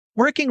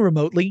Working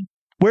remotely,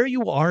 where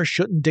you are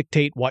shouldn't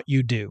dictate what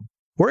you do.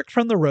 Work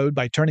from the road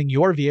by turning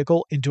your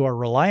vehicle into a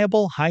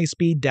reliable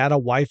high-speed data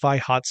Wi-Fi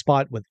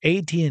hotspot with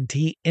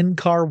AT&T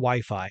in-car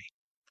Wi-Fi.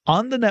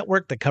 On the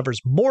network that covers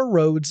more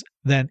roads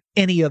than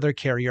any other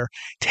carrier,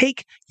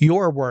 take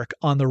your work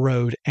on the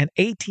road and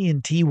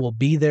AT&T will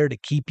be there to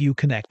keep you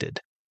connected.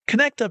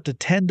 Connect up to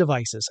 10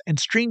 devices and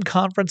stream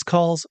conference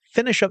calls,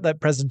 finish up that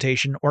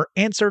presentation, or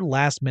answer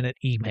last-minute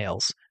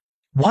emails.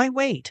 Why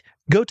wait?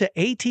 Go to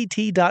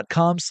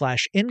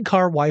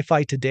att.com/in-car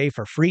Wi-Fi today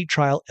for free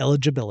trial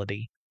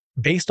eligibility.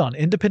 Based on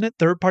independent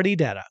third-party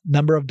data,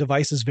 number of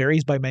devices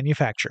varies by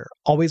manufacturer.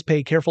 Always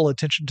pay careful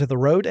attention to the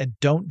road and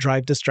don't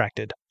drive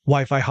distracted.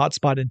 Wi-Fi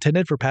hotspot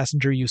intended for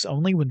passenger use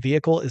only when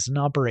vehicle is in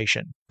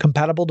operation.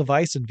 Compatible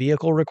device and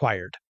vehicle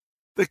required.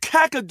 The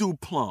Kakadu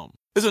plum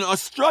is an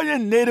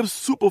Australian native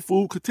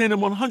superfood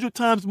containing 100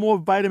 times more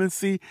vitamin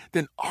C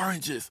than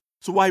oranges.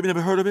 So why have you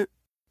never heard of it?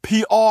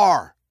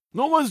 PR.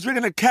 No one's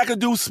drinking a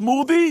Kakadu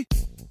smoothie?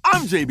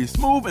 I'm JB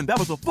Smooth, and that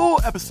was a full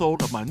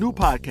episode of my new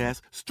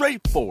podcast,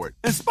 Straightforward,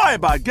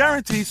 inspired by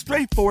guaranteed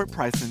straightforward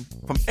pricing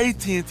from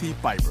AT&T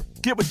Fiber.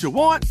 Get what you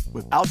want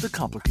without the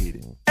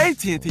complicated.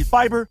 AT&T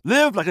Fiber,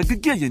 live like a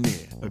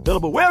gigillionaire.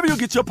 Available wherever you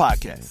get your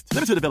podcasts.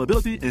 Limited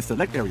availability in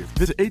select areas.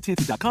 Visit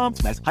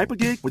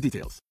AT&T.com/hypergig for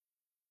details.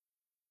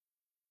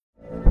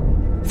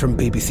 From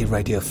BBC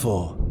Radio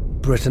 4,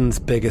 Britain's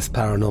biggest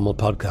paranormal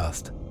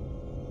podcast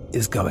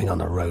is going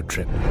on a road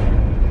trip.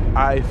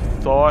 I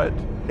thought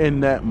in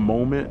that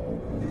moment,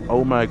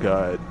 oh my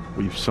God,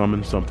 we've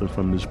summoned something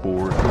from this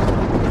board.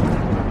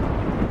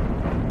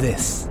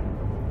 This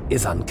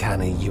is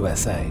Uncanny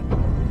USA.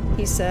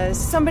 He says,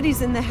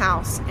 somebody's in the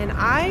house, and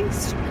I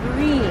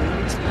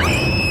screamed.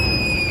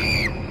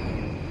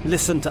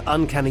 Listen to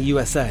Uncanny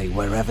USA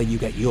wherever you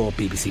get your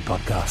BBC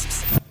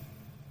podcasts,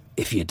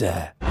 if you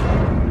dare.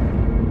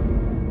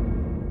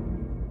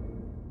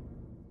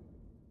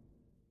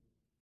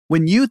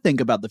 When you think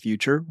about the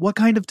future, what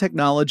kind of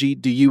technology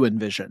do you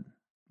envision?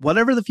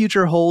 Whatever the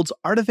future holds,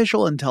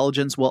 artificial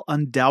intelligence will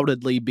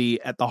undoubtedly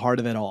be at the heart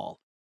of it all.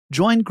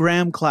 Join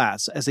Graham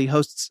Class as he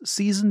hosts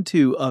Season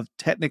 2 of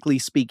Technically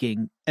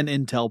Speaking, an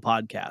Intel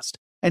podcast,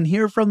 and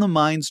hear from the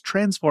minds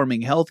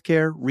transforming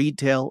healthcare,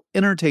 retail,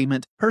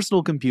 entertainment,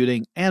 personal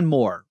computing, and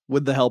more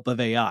with the help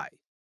of AI.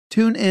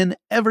 Tune in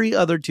every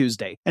other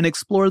Tuesday and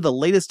explore the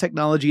latest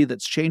technology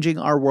that's changing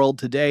our world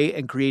today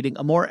and creating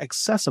a more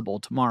accessible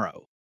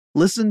tomorrow.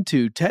 Listen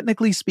to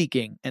Technically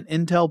Speaking, an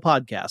Intel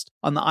podcast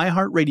on the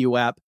iHeartRadio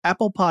app,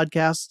 Apple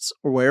Podcasts,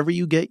 or wherever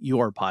you get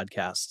your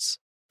podcasts.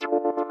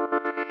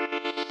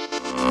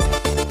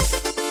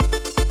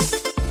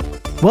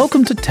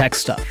 Welcome to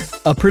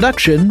TechStuff, a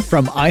production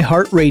from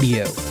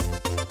iHeartRadio.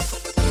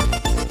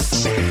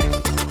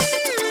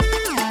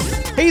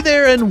 Hey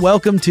there, and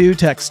welcome to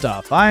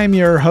TechStuff. I'm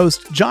your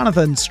host,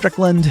 Jonathan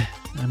Strickland.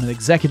 I'm an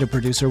executive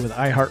producer with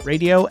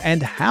iHeartRadio,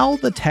 and how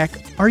the tech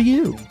are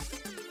you?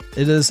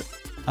 It is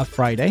a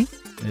Friday.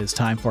 It is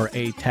time for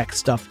a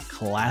TechStuff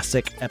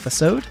Classic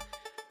episode.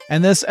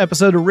 And this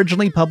episode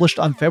originally published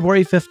on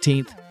February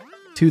 15th,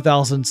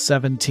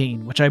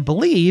 2017, which I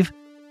believe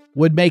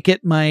would make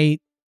it my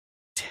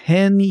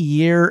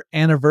 10-year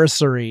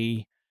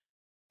anniversary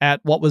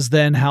at what was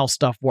then How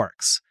Stuff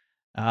Works.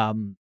 I've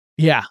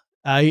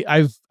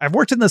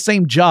worked in the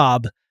same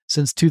job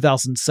since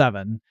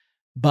 2007,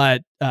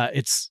 but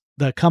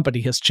the company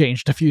has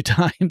changed a few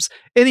times.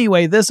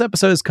 Anyway, this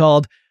episode is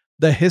called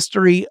The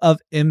History of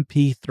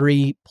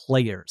MP3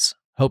 Players.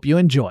 Hope you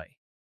enjoy.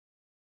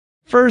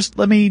 First,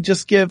 let me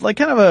just give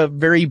kind of a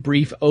very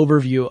brief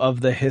overview of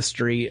the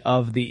history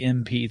of the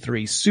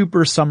MP3,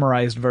 super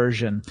summarized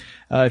version.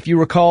 If you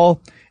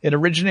recall, it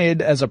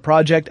originated as a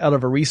project out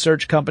of a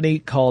research company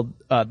called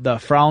the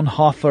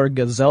Fraunhofer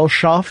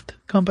Gesellschaft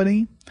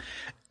Company.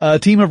 A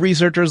team of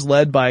researchers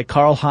led by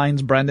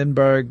Karl-Heinz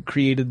Brandenburg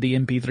created the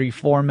MP3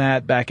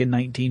 format back in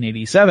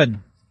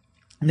 1987.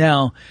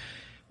 Now,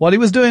 what he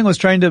was doing was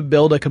trying to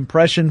build a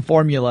compression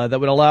formula that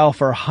would allow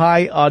for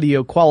high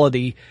audio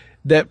quality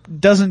that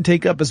doesn't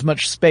take up as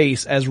much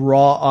space as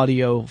raw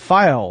audio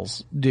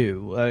files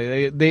do.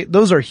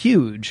 Those are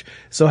huge.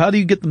 So how do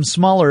you get them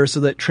smaller so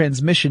that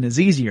transmission is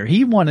easier?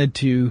 He wanted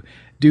to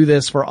do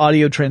this for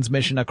audio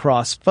transmission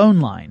across phone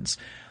lines.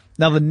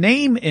 Now, the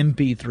name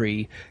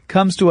MP3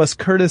 comes to us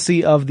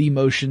courtesy of the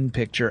Motion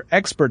Picture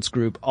Experts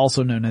Group,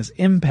 also known as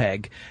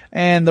MPEG.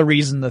 And the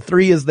reason the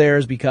 3 is there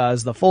is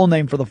because the full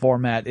name for the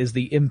format is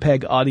the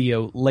MPEG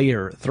Audio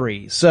Layer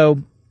 3.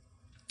 So,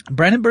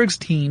 Brandenburg's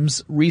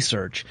team's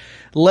research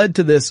led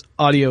to this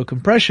audio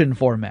compression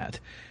format.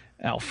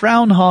 Now,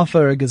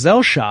 Fraunhofer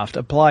Gesellschaft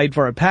applied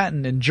for a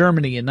patent in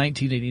Germany in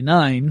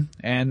 1989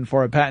 and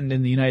for a patent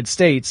in the United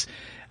States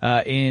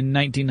in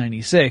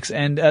 1996.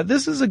 And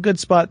this is a good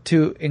spot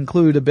to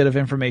include a bit of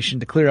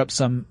information to clear up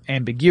some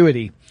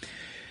ambiguity.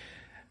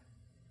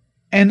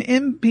 An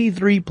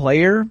MP3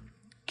 player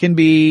can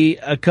be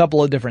a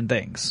couple of different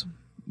things.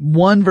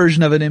 One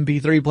version of an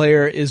MP3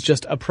 player is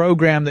just a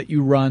program that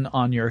you run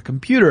on your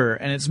computer,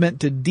 and it's meant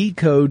to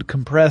decode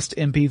compressed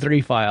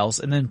MP3 files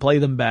and then play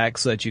them back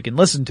so that you can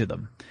listen to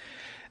them.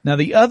 Now,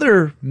 the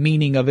other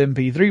meaning of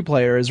MP3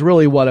 player is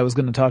really what I was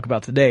going to talk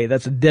about today.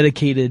 That's a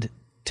dedicated,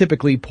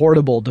 typically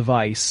portable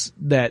device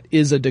that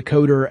is a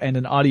decoder and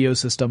an audio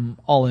system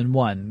all in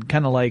one.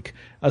 Kind of like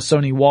a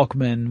Sony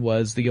Walkman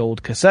was the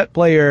old cassette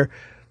player.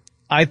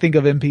 I think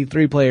of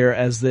MP3 player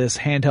as this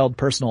handheld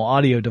personal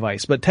audio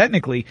device, but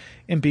technically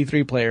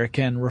MP3 player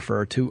can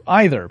refer to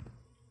either.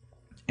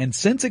 And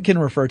since it can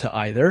refer to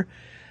either,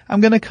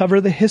 I'm going to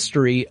cover the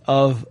history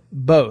of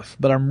both,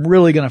 but I'm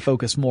really going to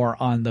focus more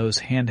on those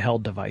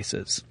handheld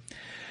devices.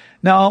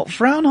 Now,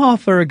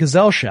 Fraunhofer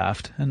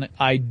Gesellschaft, and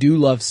I do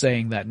love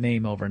saying that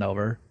name over and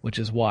over, which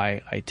is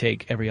why I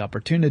take every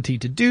opportunity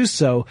to do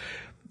so,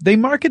 they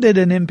marketed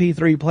an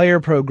MP3 player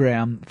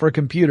program for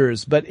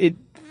computers, but it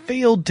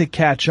failed to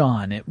catch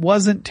on. It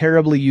wasn't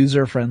terribly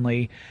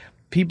user-friendly.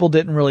 People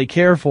didn't really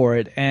care for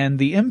it, and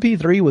the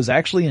MP3 was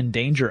actually in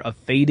danger of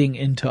fading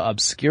into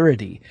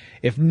obscurity.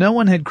 If no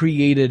one had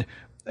created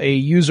a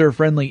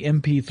user-friendly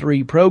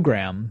MP3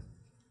 program,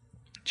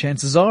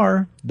 chances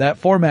are that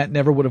format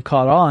never would have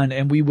caught on,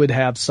 and we would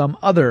have some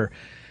other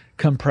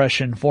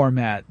compression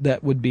format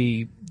that would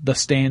be the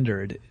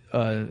standard,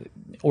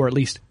 or at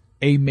least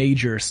a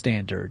major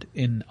standard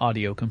in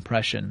audio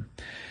compression.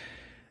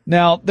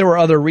 Now, there were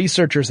other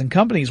researchers and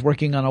companies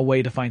working on a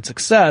way to find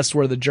success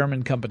where the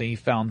German company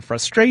found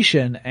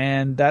frustration,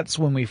 and that's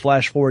when we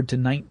flash forward to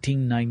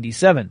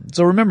 1997.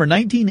 So remember,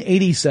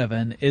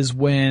 1987 is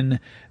when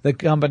the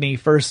company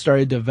first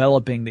started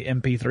developing the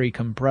MP3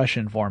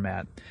 compression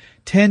format.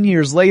 10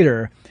 years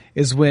later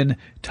is when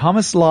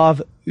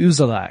Tomislav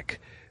Uzelak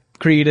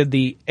created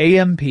the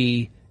AMP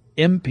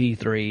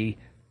MP3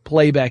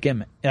 playback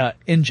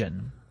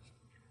engine.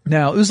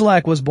 Now,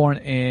 Uzelak was born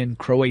in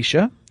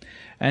Croatia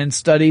and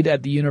studied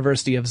at the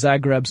University of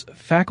Zagreb's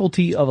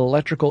Faculty of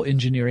Electrical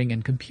Engineering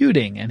and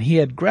Computing, and he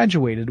had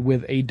graduated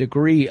with a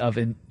degree of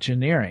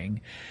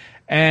engineering.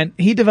 And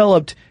he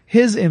developed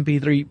his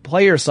MP3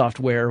 player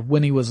software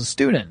when he was a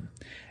student,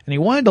 and he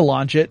wanted to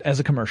launch it as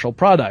a commercial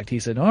product. He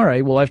said, all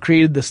right, well, I've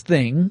created this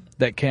thing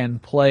that can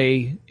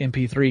play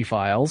MP3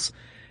 files,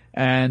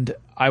 and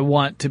I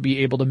want to be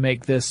able to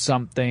make this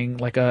something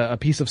like a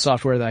piece of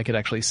software that I could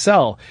actually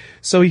sell.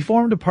 So he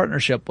formed a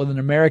partnership with an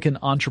American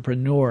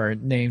entrepreneur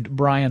named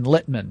Brian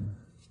Littman.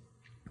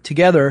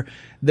 Together,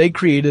 they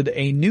created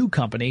a new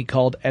company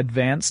called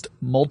Advanced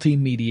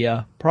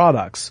Multimedia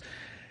Products.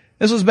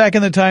 This was back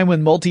in the time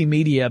when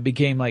multimedia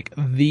became like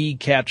the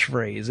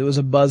catchphrase. It was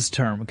a buzz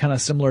term, kind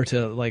of similar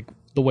to like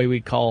the way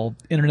we call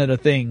Internet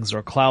of Things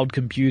or cloud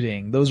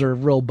computing. Those are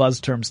real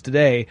buzz terms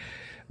today.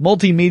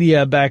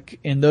 Multimedia back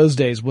in those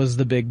days was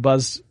the big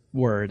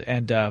buzzword,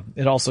 and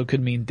it also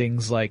could mean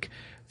things like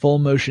full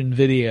motion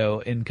video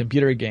in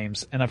computer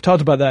games. And I've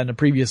talked about that in a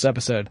previous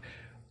episode.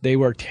 They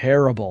were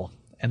terrible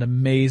and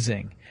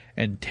amazing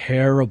and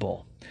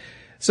terrible.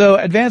 So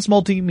Advanced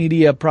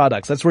Multimedia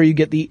Products, that's where you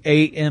get the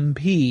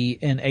AMP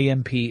in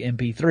AMP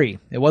MP3.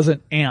 It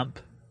wasn't AMP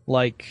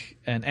like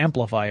an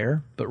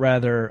amplifier, but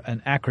rather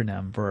an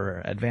acronym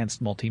for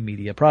Advanced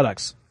Multimedia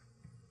Products.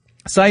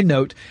 Side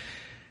note,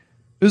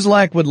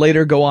 Uzelak would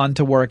later go on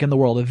to work in the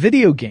world of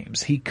video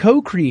games. He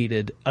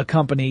co-created a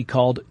company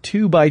called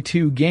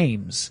 2x2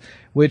 Games,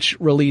 which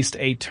released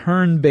a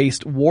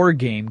turn-based war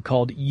game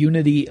called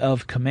Unity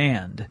of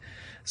Command.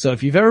 So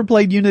if you've ever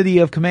played Unity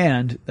of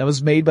Command, that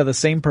was made by the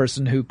same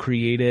person who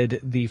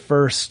created the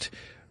first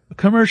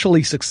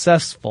commercially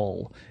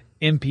successful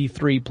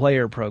MP3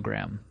 player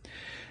program.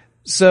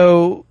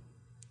 So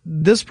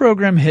this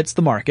program hits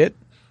the market,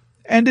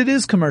 and it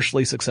is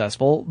commercially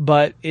successful,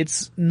 but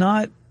it's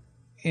not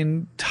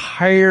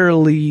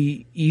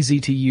entirely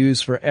easy to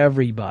use for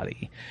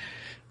everybody.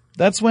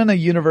 That's when a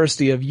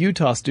University of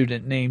Utah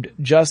student named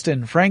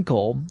Justin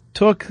Frankel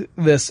took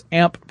this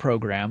AMP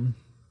program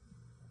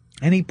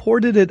and he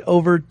ported it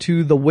over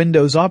to the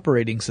Windows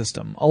operating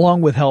system,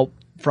 along with help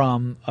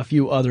from a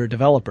few other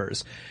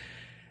developers.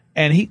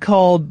 And he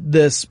called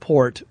this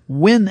port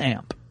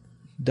Winamp,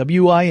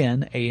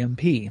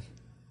 W-I-N-A-M-P.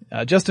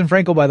 Justin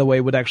Frankel, by the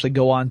way, would actually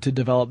go on to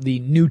develop the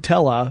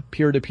Gnutella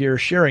peer-to-peer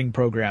sharing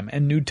program.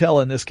 And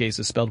Gnutella in this case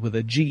is spelled with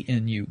a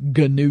G-N-U,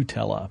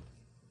 Gnutella.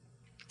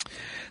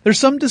 There's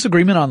some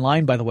disagreement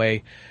online, by the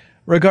way,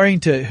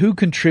 regarding to who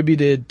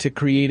contributed to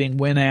creating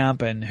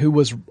Winamp and who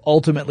was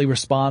ultimately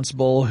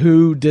responsible,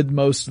 who did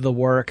most of the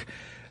work.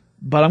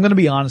 But I'm going to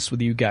be honest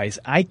with you guys,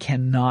 I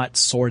cannot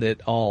sort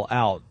it all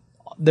out.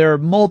 There are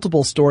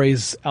multiple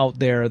stories out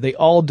there. They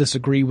all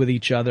disagree with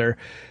each other.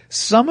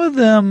 Some of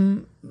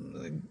them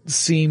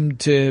seem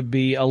to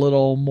be a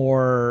little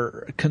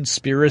more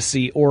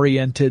conspiracy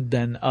oriented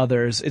than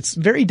others. It's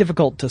very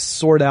difficult to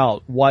sort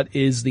out what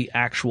is the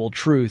actual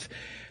truth.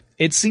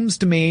 It seems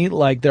to me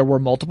like there were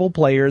multiple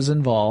players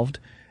involved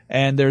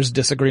and there's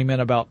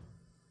disagreement about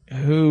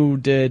who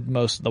did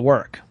most of the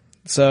work.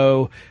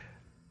 So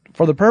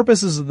for the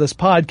purposes of this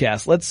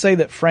podcast, let's say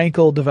that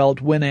Frankel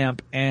developed Winamp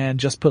and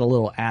just put a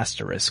little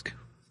asterisk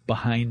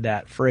behind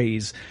that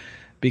phrase.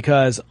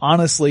 Because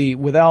honestly,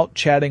 without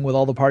chatting with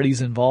all the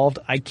parties involved,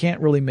 I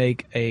can't really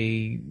make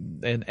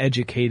an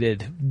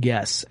educated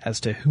guess as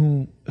to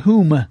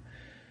whom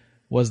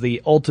was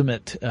the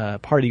ultimate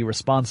party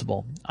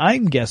responsible.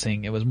 I'm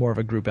guessing it was more of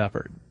a group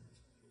effort.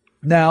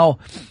 Now,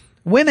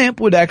 Winamp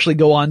would actually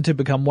go on to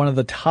become one of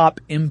the top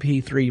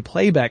MP3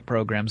 playback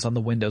programs on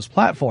the Windows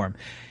platform.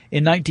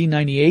 In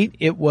 1998,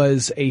 it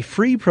was a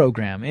free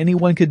program.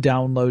 Anyone could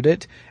download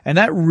it, and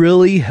that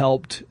really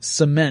helped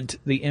cement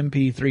the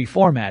MP3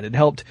 format. It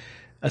helped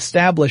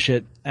establish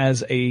it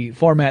as a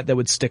format that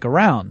would stick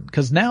around,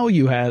 because now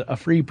you had a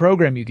free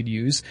program you could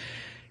use.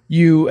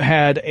 You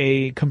had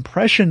a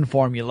compression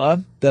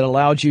formula that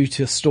allowed you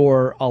to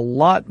store a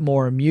lot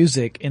more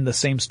music in the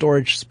same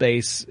storage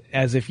space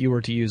as if you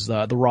were to use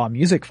the raw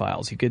music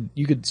files.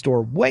 You could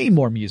store way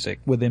more music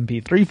with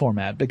MP3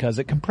 format because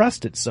it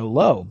compressed it so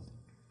low.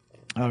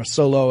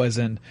 So low as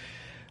in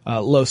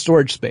low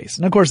storage space.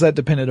 And of course that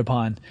depended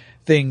upon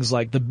things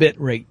like the bit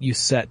rate you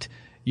set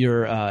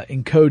your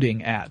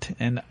encoding at.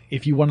 And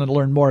if you want to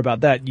learn more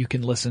about that, you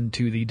can listen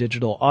to the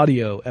digital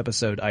audio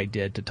episode I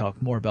did to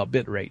talk more about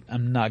bitrate.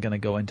 I'm not going to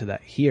go into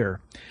that here.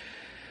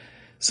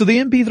 So the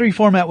MP3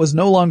 format was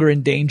no longer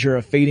in danger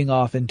of fading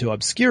off into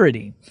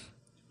obscurity.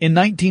 In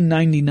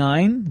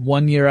 1999,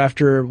 1 year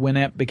after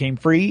Winamp became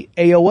free,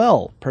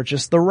 AOL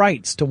purchased the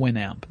rights to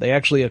Winamp. They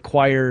actually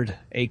acquired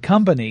a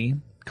company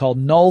called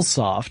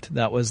Nullsoft.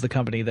 That was the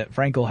company that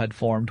Frankel had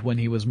formed when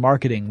he was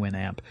marketing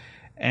Winamp.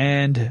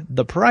 And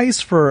the price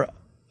for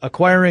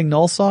acquiring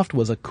Nullsoft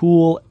was a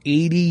cool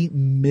 $80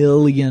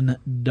 million.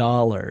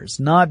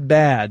 Not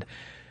bad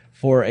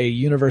for a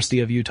University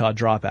of Utah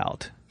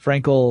dropout.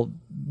 Frankel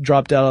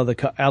dropped out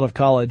of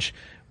college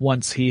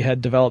once he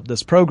had developed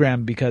this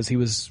program because he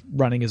was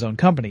running his own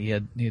company. He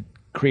had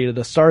created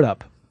a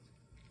startup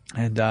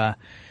and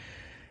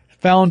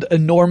found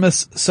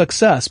enormous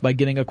success by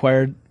getting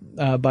acquired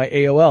by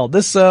AOL.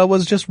 This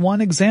was just one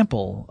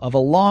example of a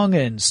long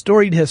and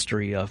storied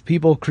history of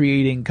people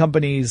creating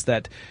companies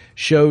that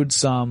showed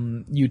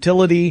some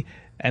utility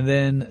and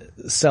then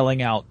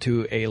selling out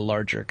to a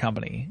larger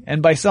company.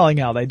 And by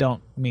selling out, I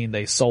don't mean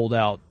they sold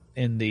out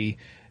in the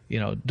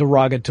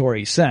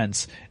derogatory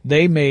sense.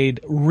 They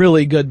made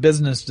really good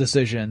business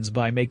decisions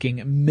by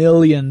making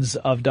millions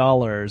of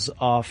dollars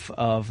off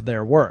of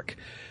their work.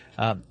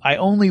 I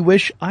only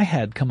wish I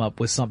had come up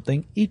with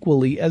something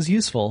equally as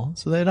useful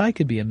so that I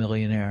could be a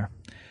millionaire.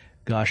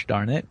 Gosh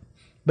darn it.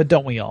 But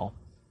don't we all?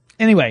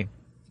 Anyway,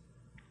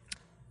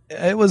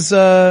 it was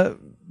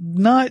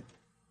not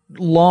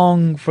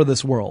long for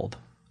this world,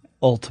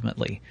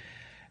 ultimately,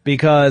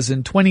 because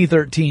in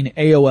 2013,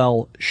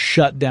 AOL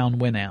shut down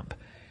Winamp.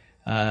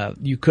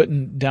 You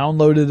couldn't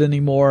download it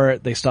anymore.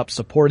 They stopped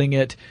supporting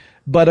it.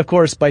 But of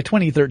course, by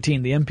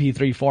 2013, the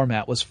MP3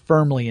 format was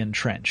firmly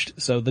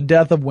entrenched. So the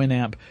death of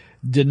Winamp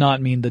did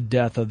not mean the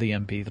death of the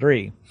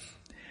MP3.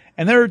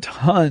 And there are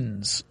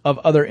tons of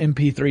other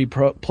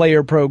MP3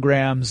 player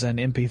programs and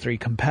MP3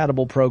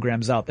 compatible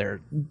programs out there.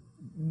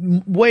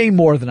 Way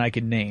more than I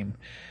could name.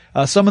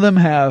 Some of them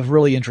have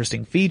really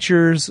interesting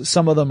features.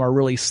 Some of them are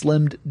really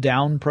slimmed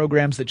down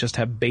programs that just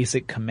have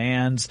basic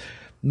commands.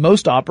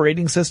 Most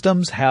operating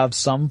systems have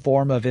some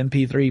form of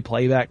MP3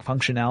 playback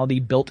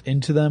functionality built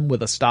into them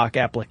with a stock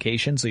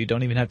application, so you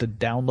don't even have to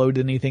download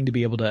anything to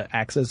be able to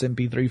access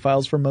MP3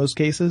 files for most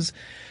cases.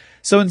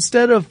 So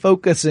instead of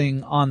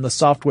focusing on the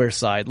software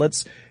side,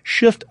 let's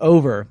shift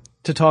over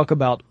to talk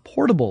about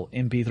portable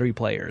MP3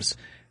 players.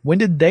 When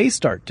did they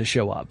start to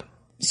show up?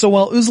 So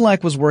while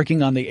Uzelac was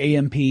working on the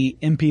AMP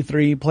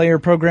MP3 player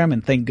program,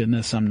 and thank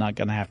goodness I'm not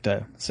going to have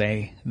to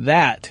say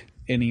that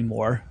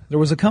anymore, there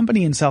was a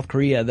company in South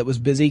Korea that was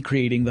busy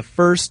creating the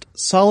first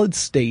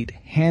solid-state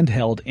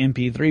handheld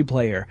MP3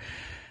 player.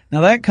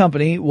 Now that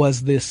company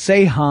was the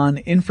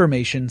Seihan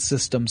Information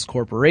Systems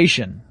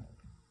Corporation.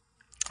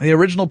 The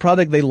original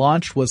product they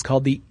launched was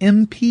called the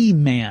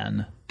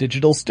MP-Man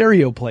digital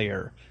stereo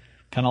player.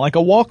 Kind of like a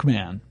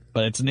Walkman,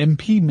 but it's an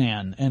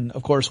MP-Man. And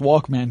of course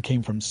Walkman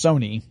came from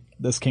Sony.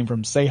 This came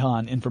from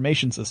Seihan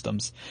Information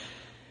Systems.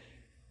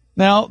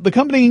 Now the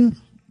company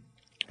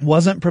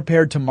wasn't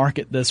prepared to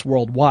market this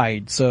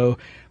worldwide, so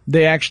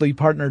they actually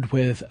partnered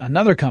with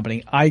another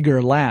company,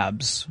 Eiger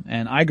Labs,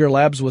 and Eiger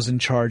Labs was in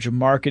charge of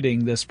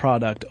marketing this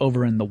product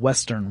over in the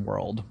Western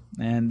world.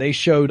 And they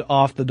showed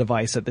off the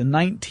device at the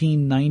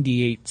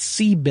 1998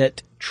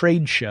 CeBIT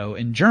trade show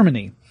in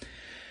Germany.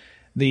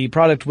 The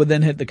product would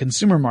then hit the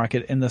consumer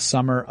market in the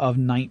summer of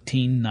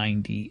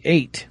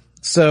 1998.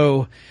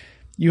 So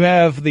you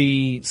have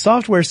the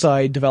software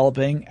side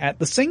developing at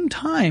the same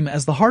time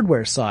as the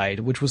hardware side,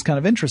 which was kind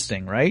of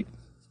interesting, right?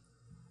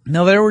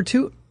 Now, there were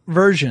two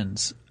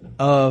versions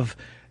of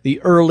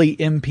the early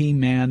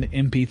MP-Man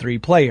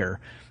MP3 player.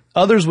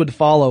 Others would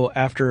follow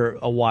after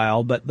a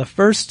while, but the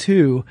first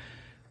two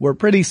were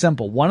pretty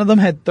simple. One of them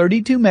had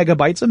 32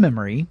 megabytes of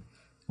memory,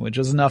 which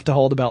is enough to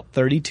hold about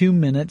 32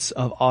 minutes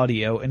of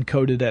audio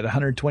encoded at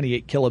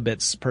 128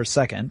 kilobits per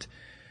second.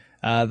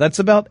 That's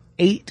about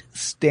 8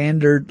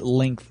 standard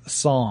length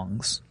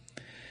songs.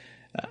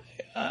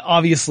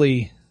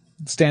 Obviously,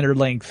 standard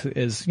length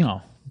is,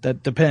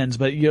 that depends,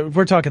 but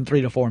we're talking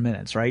 3 to 4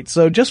 minutes, right?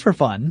 So just for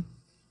fun,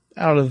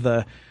 out of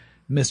the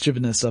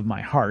mischievousness of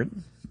my heart,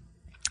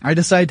 I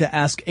decided to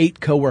ask 8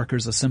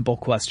 coworkers a simple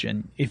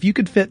question. If you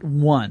could fit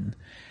one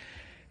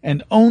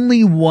and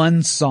only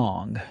one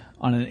song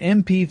on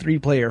an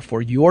MP3 player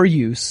for your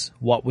use,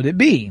 what would it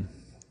be?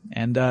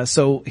 And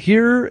so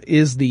here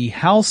is the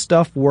How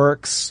Stuff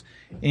Works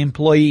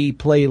employee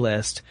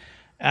playlist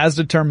as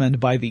determined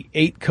by the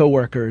 8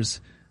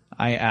 coworkers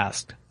I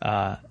asked.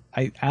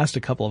 I asked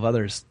a couple of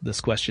others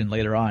this question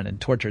later on and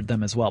tortured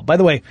them as well. By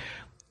the way,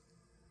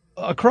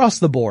 across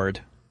the board,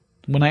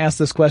 when I asked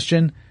this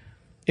question,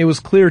 it was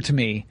clear to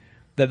me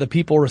that the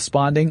people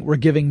responding were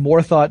giving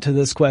more thought to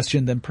this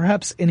question than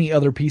perhaps any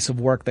other piece of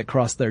work that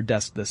crossed their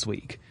desk this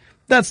week.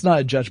 That's not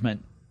a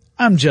judgment.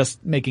 I'm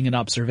just making an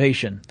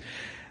observation.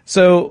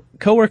 So,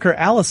 coworker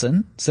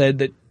Allison said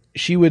that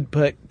she would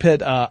put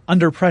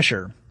Under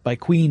Pressure by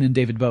Queen and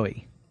David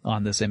Bowie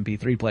on this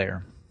MP3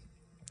 player.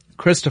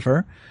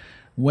 Christopher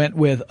went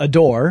with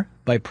Adore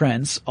by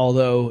Prince,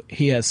 although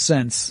he has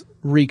since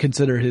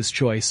reconsidered his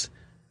choice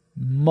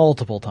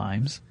multiple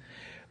times.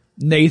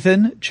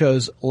 Nathan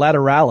chose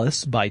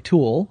Lateralis by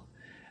Tool.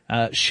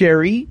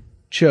 Sherry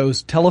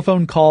chose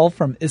Telephone Call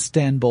from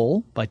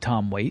Istanbul by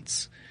Tom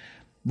Waits.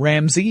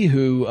 Ramsey,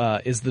 who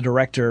is the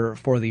director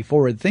for the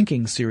Forward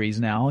Thinking series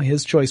now,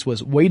 his choice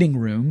was Waiting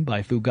Room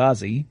by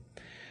Fugazi.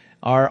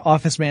 Our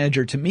office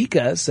manager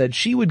Tamika said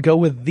she would go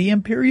with The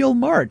Imperial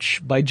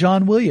March by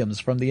John Williams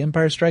from the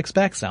Empire Strikes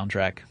Back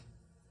soundtrack.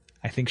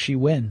 I think she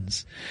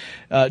wins.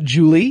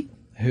 Julie,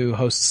 who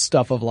hosts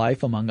Stuff of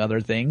Life, among other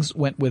things,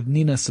 went with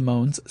Nina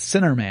Simone's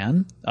Sinner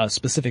Man,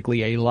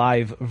 specifically a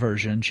live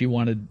version. She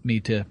wanted me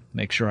to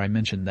make sure I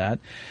mentioned that.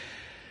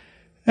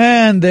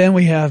 And then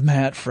we have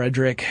Matt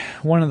Frederick,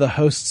 one of the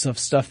hosts of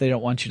Stuff They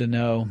Don't Want You to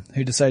Know,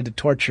 who decided to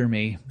torture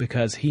me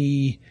because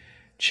he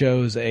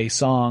chose a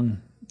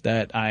song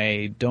that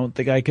I don't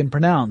think I can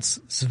pronounce,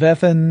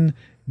 Sveffen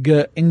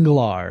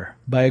Inglar,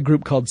 by a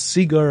group called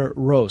Sigur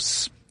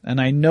Rós.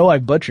 And I know I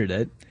butchered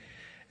it,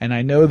 and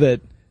I know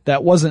that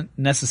that wasn't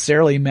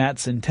necessarily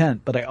Matt's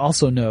intent, but I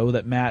also know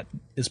that Matt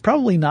is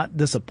probably not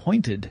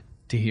disappointed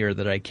to hear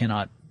that I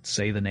cannot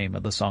say the name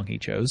of the song he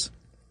chose.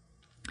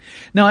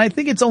 Now, I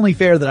think it's only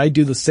fair that I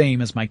do the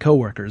same as my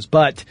coworkers,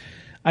 but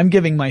I'm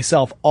giving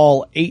myself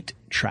all 8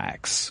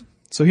 tracks.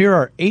 So here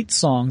are 8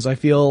 songs I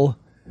feel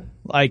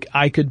like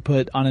I could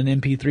put on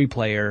an MP3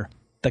 player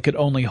that could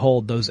only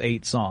hold those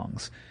 8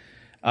 songs.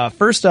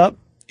 First up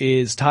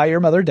is Tie Your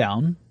Mother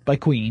Down by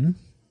Queen,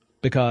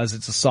 because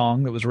it's a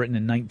song that was written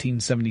in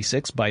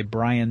 1976 by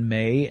Brian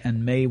May,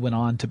 and May went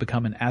on to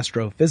become an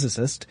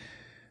astrophysicist.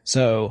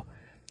 So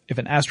if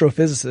an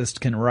astrophysicist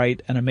can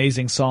write an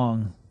amazing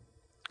song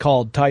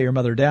called Tie Your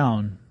Mother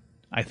Down,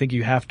 I think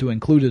you have to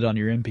include it on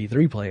your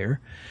MP3 player.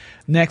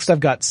 Next, I've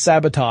got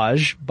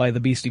Sabotage by the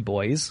Beastie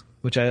Boys,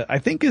 which I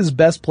think is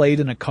best played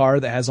in a car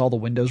that has all the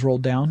windows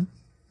rolled down.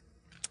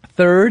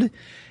 Third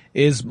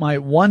is my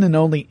one and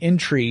only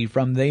entry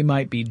from They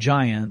Might Be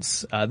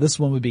Giants. This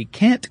one would be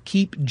Can't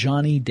Keep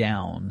Johnny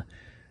Down.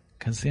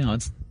 Because,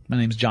 my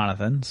name's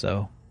Jonathan,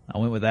 so I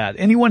went with that.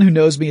 Anyone who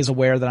knows me is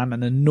aware that I'm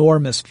an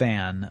enormous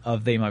fan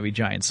of They Might Be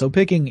Giants, so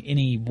picking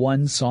any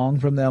one song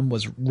from them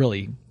was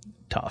really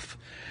tough.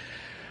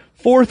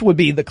 Fourth would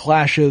be The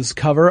Clash's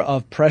cover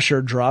of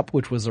Pressure Drop,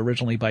 which was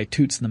originally by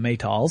Toots and the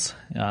Maytals,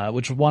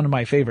 which was one of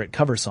my favorite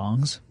cover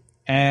songs.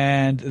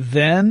 And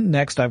then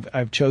next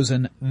I've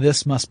chosen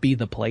This Must Be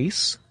the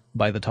Place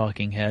by the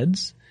Talking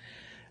Heads.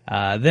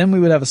 Then we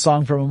would have a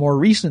song from a more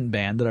recent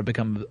band that I've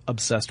become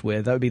obsessed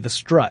with. That would be The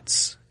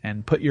Struts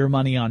and Put Your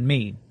Money on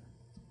Me.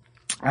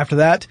 After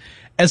that,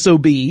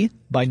 S.O.B.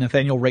 by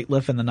Nathaniel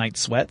Rateliff and the Night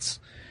Sweats.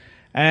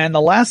 And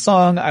the last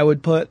song I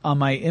would put on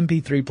my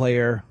MP3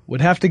 player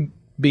would have to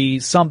be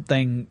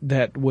something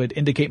that would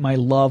indicate my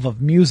love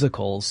of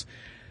musicals.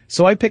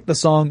 So I picked the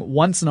song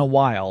Once in a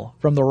While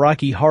from the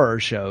Rocky Horror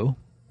Show,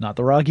 not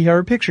the Rocky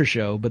Horror Picture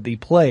Show, but the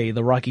play,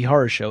 the Rocky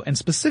Horror Show, and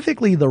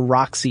specifically the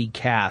Roxy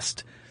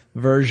cast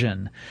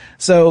version.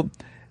 So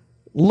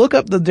look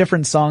up the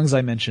different songs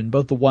I mentioned,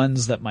 both the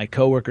ones that my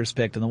coworkers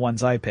picked and the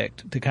ones I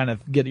picked, to kind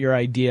of get your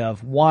idea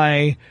of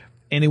why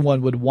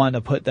anyone would want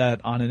to put that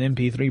on an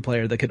MP3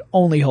 player that could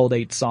only hold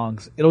 8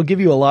 songs. It'll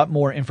give you a lot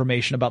more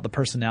information about the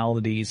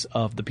personalities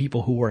of the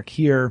people who work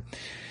here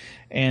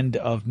and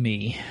of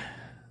me.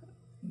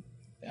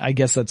 I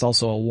guess that's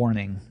also a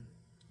warning.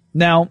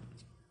 Now,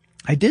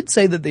 I did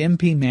say that the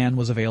MP Man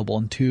was available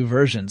in 2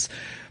 versions.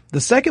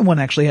 The second one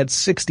actually had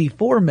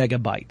 64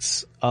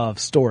 megabytes of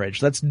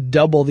storage. That's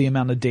double the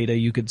amount of data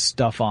you could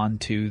stuff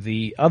onto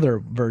the other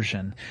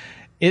version.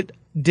 It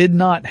did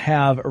not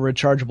have a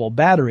rechargeable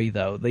battery,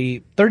 though.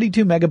 The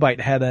 32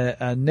 megabyte had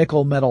a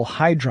nickel metal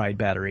hydride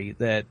battery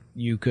that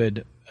you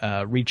could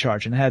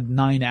recharge, and had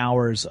 9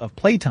 hours of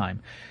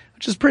playtime,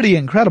 which is pretty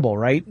incredible,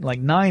 right? Like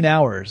 9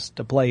 hours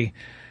to play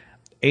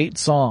 8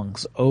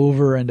 songs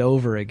over and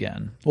over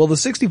again. Well, the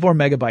 64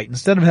 megabyte,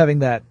 instead of having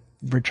that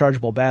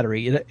rechargeable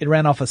battery, it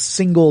ran off a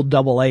single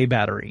AA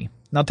battery.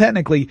 Now,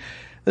 technically,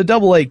 the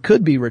AA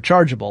could be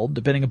rechargeable,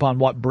 depending upon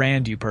what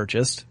brand you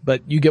purchased,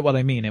 but you get what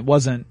I mean. It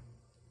wasn't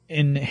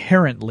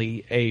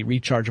inherently a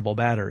rechargeable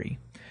battery.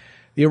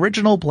 The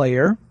original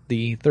player,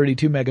 the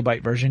 32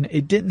 megabyte version,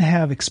 it didn't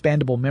have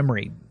expandable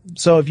memory.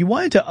 So if you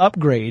wanted to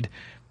upgrade,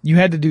 you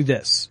had to do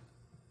this.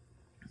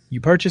 You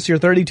purchase your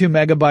 32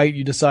 megabyte,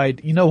 you decide,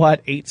 you know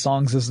what, 8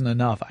 songs isn't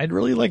enough. I'd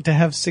really like to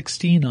have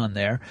 16 on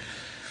there.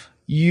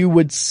 You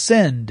would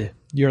send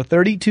your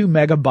 32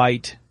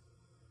 megabyte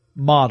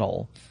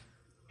model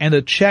and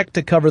a check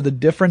to cover the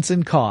difference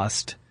in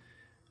cost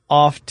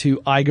off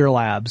to Eiger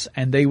Labs,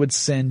 and they would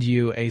send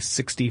you a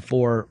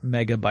 64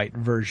 megabyte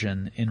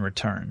version in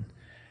return.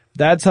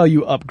 That's how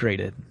you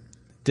upgraded.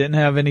 Didn't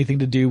have anything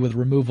to do with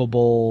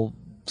removable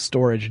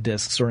storage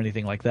disks or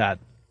anything like that.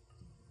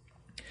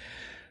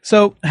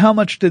 So how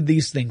much did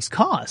these things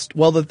cost?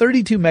 Well, the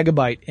 32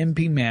 megabyte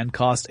MP Man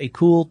cost a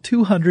cool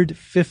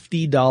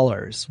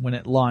 $250 when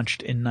it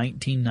launched in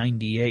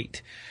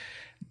 1998.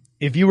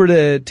 If you were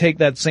to take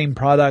that same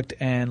product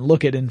and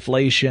look at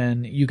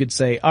inflation, you could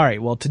say, all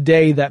right, well,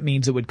 today that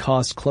means it would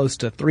cost close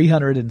to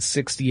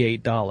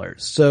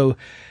 $368. So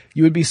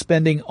you would be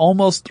spending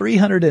almost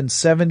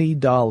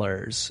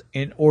 $370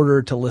 in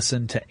order to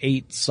listen to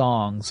 8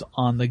 songs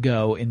on the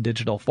go in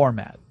digital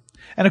format.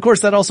 And of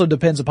course, that also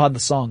depends upon the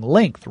song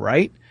length,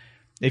 right?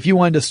 If you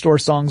wanted to store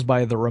songs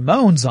by the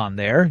Ramones on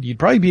there, you'd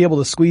probably be able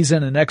to squeeze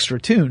in an extra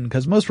tune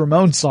because most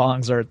Ramones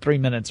songs are 3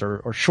 minutes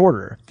or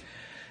shorter.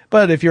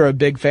 But if you're a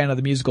big fan of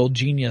the musical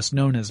genius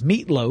known as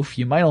Meatloaf,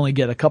 you might only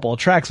get a couple of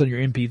tracks on your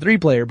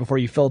MP3 player before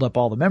you filled up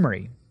all the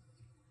memory.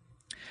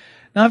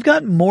 Now, I've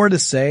got more to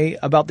say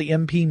about the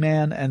MP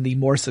Man and the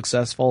more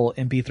successful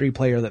MP3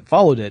 player that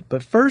followed it,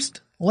 but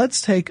first,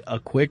 let's take a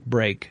quick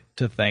break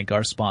to thank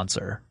our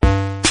sponsor.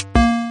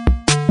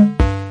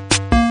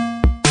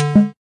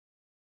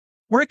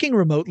 Working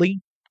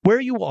remotely,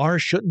 where you are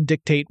shouldn't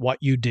dictate what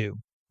you do.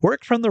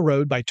 Work from the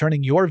road by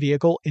turning your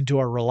vehicle into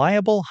a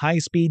reliable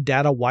high-speed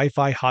data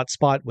Wi-Fi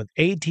hotspot with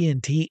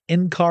AT&T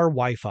in-car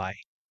Wi-Fi.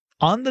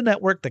 On the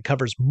network that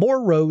covers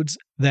more roads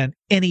than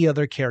any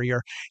other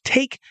carrier,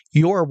 take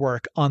your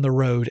work on the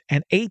road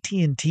and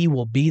AT&T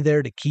will be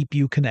there to keep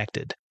you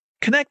connected.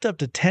 Connect up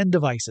to 10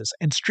 devices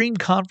and stream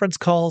conference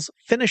calls,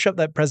 finish up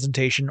that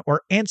presentation,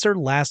 or answer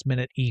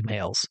last-minute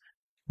emails.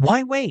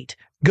 Why wait?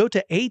 Go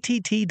to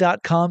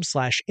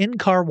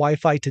att.com/in-car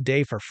Wi-Fi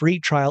today for free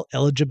trial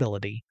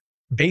eligibility.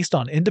 Based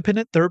on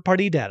independent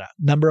third-party data,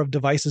 number of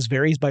devices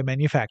varies by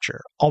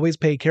manufacturer. Always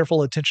pay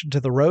careful attention to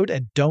the road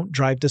and don't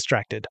drive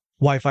distracted.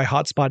 Wi-Fi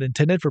hotspot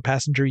intended for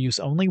passenger use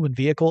only when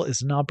vehicle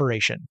is in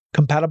operation.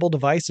 Compatible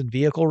device and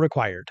vehicle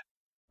required.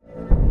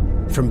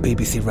 From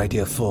BBC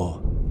Radio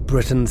 4,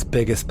 Britain's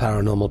biggest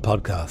paranormal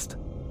podcast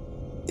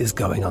is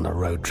going on a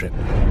road trip.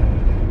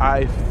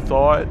 I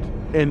thought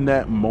in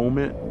that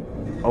moment,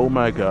 oh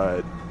my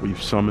God,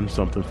 we've summoned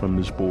something from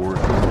this board.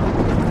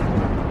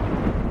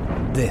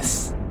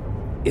 This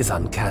is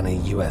Uncanny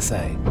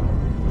USA.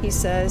 He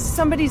says,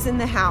 somebody's in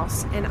the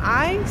house, and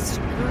I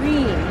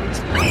screamed.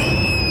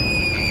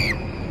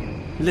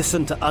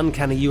 Listen to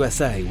Uncanny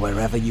USA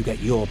wherever you get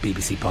your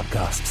BBC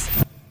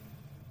podcasts,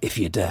 if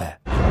you dare.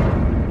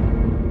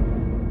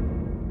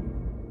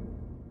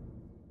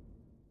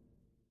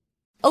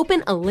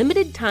 Open a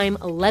limited-time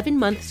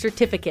 11-month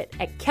certificate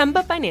at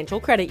Kemba Financial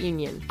Credit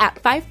Union. At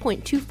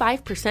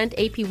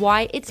 5.25%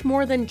 APY, it's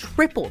more than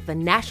triple the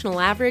national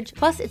average,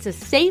 plus it's a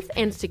safe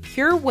and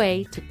secure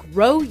way to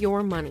grow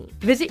your money.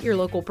 Visit your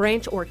local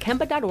branch or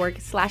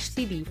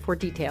kemba.org/cd for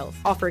details.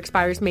 Offer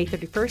expires May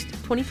 31st,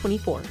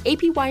 2024.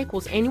 APY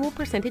equals annual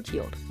percentage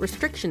yield.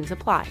 Restrictions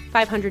apply.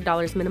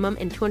 $500 minimum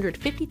and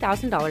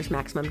 $250,000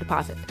 maximum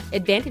deposit.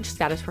 Advantage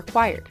status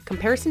required.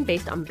 Comparison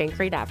based on bank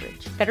rate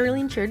average. Federally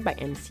insured by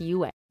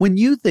NCUA. When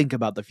you think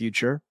about the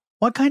future,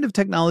 what kind of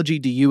technology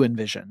do you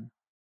envision?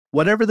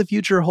 Whatever the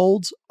future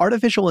holds,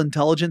 artificial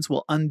intelligence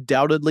will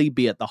undoubtedly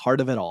be at the heart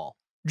of it all.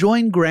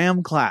 Join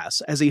Graham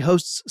Class as he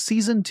hosts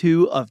Season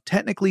 2 of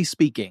Technically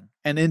Speaking,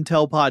 an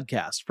Intel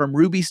podcast from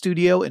Ruby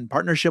Studio in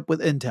partnership with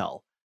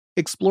Intel.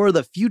 Explore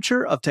the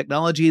future of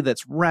technology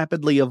that's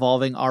rapidly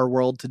evolving our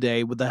world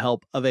today with the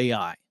help of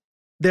AI.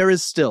 There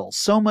is still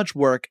so much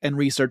work and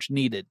research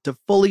needed to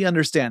fully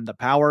understand the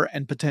power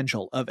and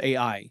potential of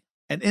AI.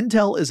 And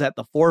Intel is at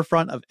the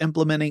forefront of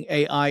implementing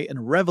AI in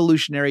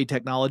revolutionary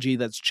technology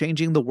that's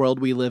changing the world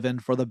we live in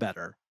for the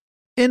better.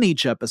 In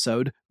each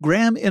episode,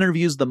 Graham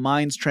interviews the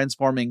minds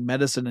transforming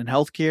medicine and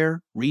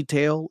healthcare,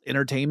 retail,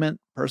 entertainment,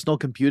 personal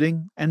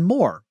computing, and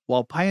more,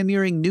 while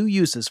pioneering new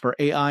uses for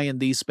AI in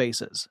these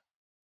spaces.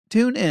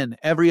 Tune in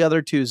every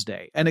other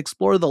Tuesday and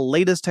explore the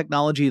latest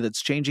technology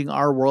that's changing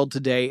our world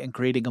today and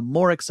creating a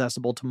more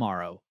accessible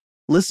tomorrow.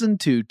 Listen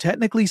to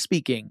Technically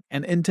Speaking,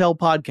 an Intel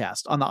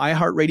podcast on the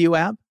iHeartRadio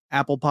app,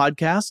 Apple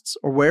Podcasts,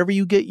 or wherever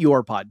you get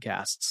your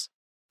podcasts.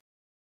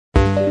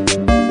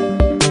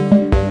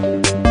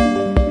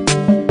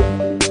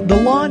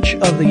 The launch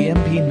of the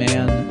MP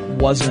Man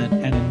wasn't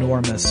an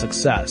enormous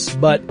success,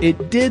 but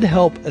it did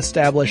help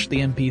establish the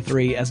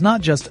MP3 as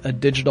not just a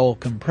digital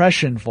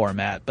compression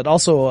format, but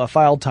also a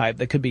file type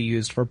that could be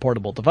used for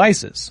portable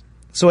devices.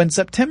 So in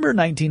September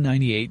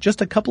 1998,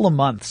 just a couple of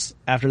months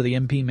after the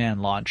MP Man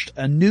launched,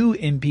 a new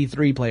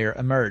MP3 player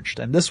emerged,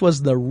 and this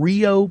was the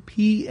Rio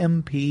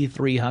PMP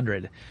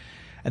 300.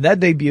 And that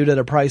debuted at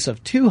a price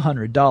of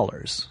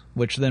 $200,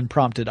 which then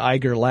prompted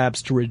Iger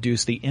Labs to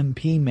reduce the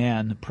MP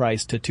Man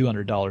price to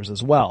 $200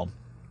 as well.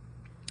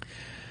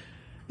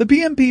 The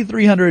PMP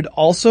 300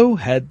 also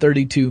had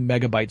 32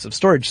 megabytes of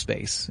storage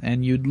space,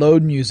 and you'd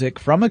load music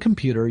from a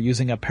computer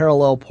using a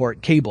parallel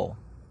port cable.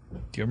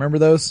 Do you remember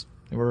those?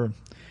 They were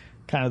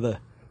kind of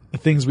the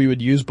things we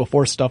would use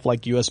before stuff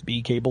like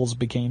USB cables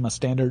became a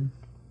standard.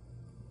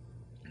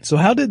 So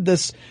how did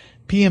this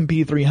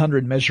PMP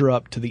 300 measure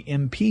up to the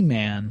MP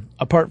Man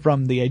apart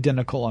from the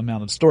identical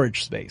amount of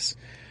storage space?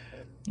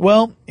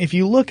 Well, if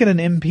you look at an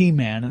MP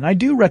Man, and I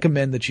do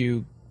recommend that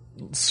you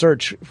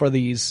search for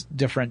these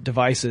different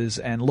devices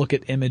and look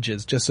at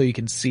images just so you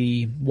can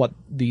see what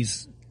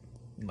these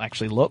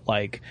actually look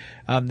like.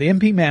 The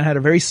MP Man had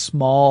a very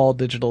small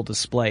digital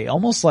display,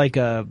 almost like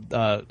an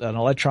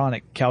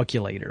electronic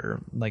calculator,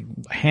 like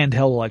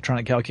handheld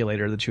electronic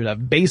calculator that you would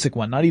have, basic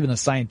one, not even a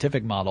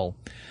scientific model.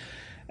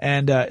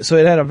 And so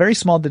it had a very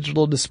small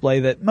digital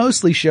display that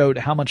mostly showed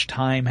how much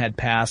time had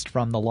passed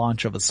from the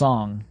launch of a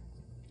song.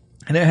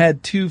 And it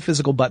had two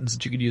physical buttons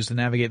that you could use to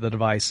navigate the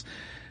device,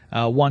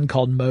 one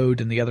called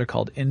Mode and the other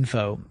called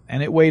Info,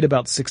 and it weighed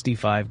about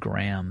 65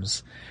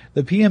 grams.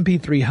 The PMP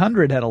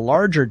 300 had a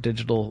larger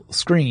digital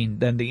screen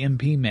than the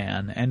MP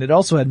Man, and it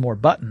also had more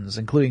buttons,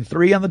 including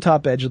 3 on the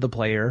top edge of the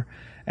player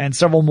and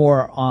several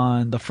more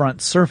on the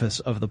front surface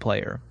of the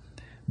player,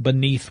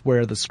 beneath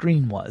where the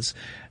screen was.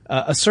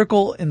 A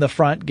circle in the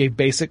front gave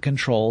basic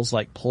controls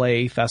like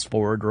play, fast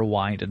forward,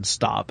 rewind, and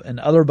stop, and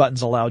other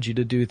buttons allowed you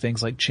to do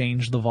things like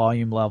change the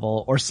volume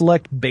level or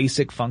select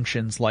basic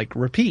functions like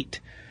repeat.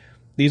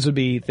 These would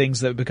be things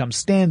that would become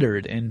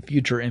standard in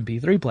future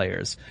MP3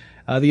 players.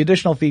 The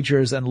additional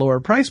features and lower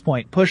price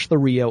point pushed the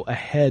Rio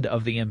ahead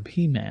of the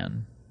MP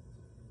Man.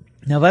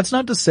 Now that's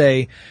not to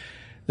say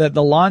that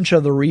the launch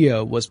of the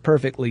Rio was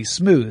perfectly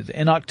smooth.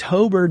 In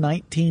October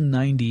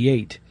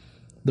 1998,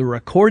 the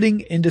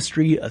Recording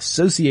Industry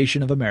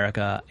Association of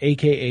America,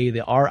 aka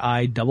the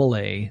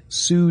RIAA,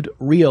 sued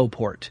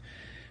Rioport,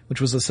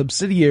 which was a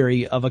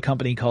subsidiary of a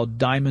company called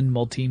Diamond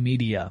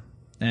Multimedia.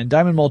 And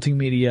Diamond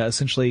Multimedia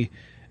essentially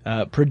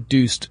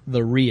produced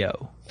the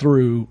Rio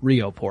through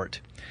Rioport.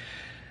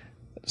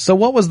 So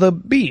what was the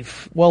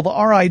beef? Well, the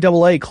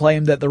RIAA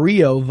claimed that the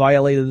Rio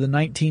violated the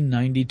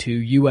 1992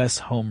 U.S.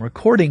 Home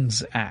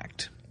Recordings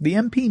Act. The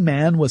MP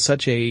Man was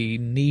such a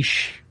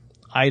niche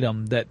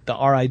item that the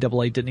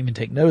RIAA didn't even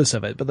take notice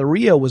of it, but the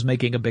Rio was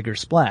making a bigger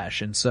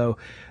splash, and so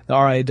the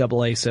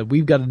RIAA said,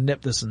 we've got to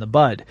nip this in the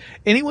bud.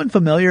 Anyone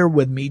familiar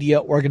with media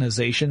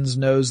organizations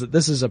knows that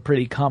this is a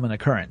pretty common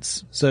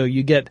occurrence. So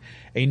you get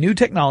a new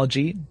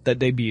technology that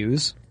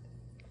debuts,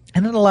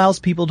 and it allows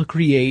people to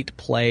create,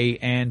 play,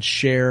 and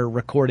share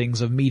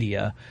recordings of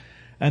media,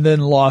 and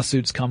then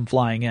lawsuits come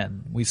flying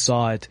in. We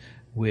saw it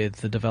with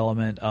the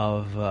development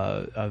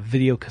of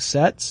video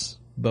cassettes,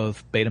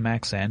 both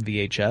Betamax and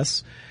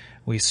VHS.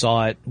 We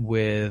saw it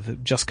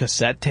with just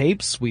cassette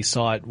tapes. We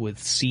saw it with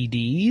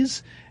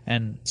CDs,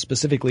 and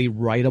specifically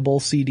writable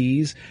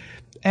CDs.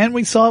 And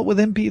we saw it with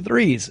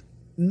MP3s.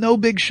 No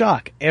big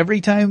shock.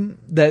 Every time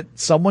that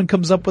someone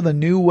comes up with a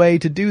new way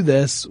to do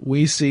this,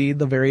 we see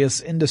the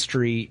various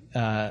industry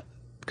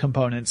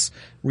components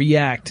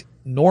react,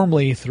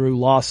 normally through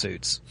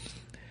lawsuits.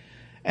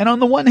 And on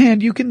the one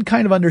hand, you can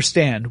kind of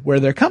understand where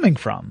they're coming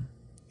from.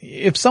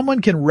 If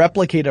someone can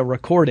replicate a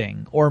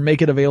recording or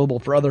make it available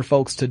for other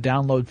folks to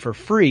download for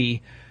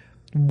free,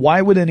 why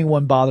would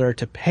anyone bother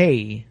to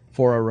pay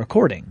for a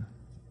recording?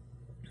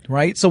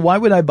 Right? So why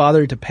would I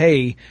bother to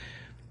pay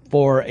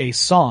for a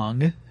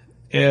song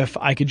if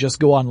I could just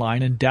go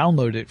online and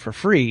download it for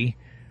free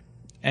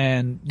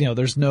and,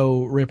 there's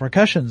no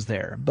repercussions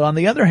there? But on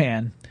the other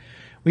hand,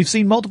 we've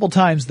seen multiple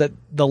times that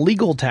the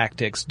legal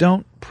tactics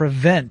don't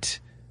prevent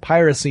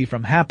piracy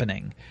from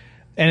happening.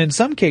 And in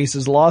some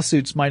cases,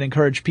 lawsuits might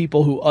encourage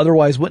people who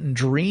otherwise wouldn't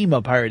dream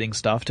of pirating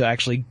stuff to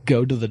actually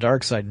go to the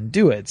dark side and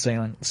do it,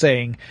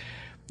 saying,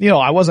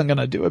 I wasn't going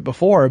to do it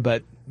before,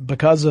 but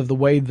because of the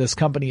way this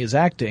company is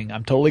acting,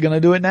 I'm totally going to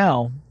do it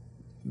now.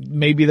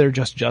 Maybe they're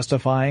just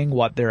justifying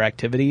what their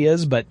activity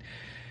is, but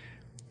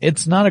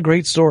it's not a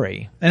great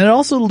story. And it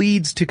also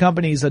leads to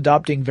companies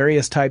adopting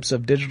various types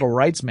of digital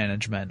rights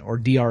management, or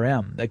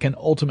DRM, that can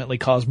ultimately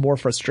cause more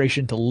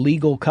frustration to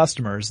legal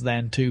customers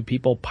than to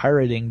people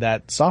pirating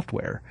that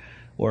software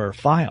or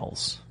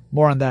files.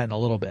 More on that in a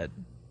little bit.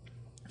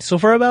 So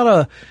for about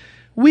a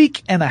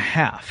week and a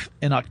half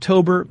in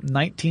October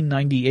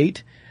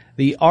 1998,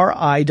 the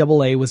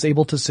RIAA was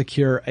able to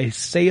secure a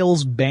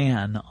sales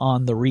ban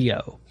on the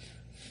Rio.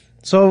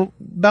 So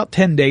about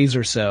 10 days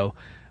or so,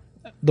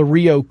 the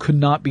Rio could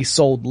not be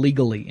sold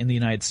legally in the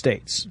United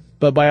States.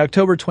 But by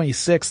October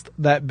 26th,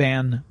 that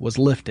ban was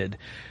lifted.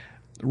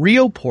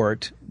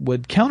 Rioport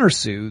would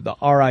countersue the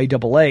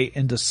RIAA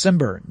in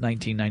December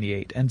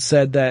 1998 and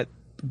said that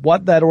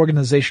what that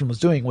organization was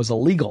doing was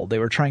illegal. They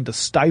were trying to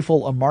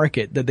stifle a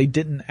market that they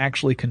didn't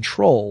actually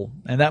control,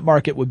 and that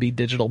market would be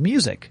digital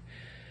music.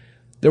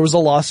 There was a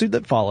lawsuit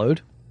that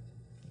followed,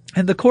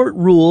 and the court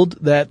ruled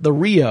that the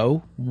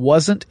Rio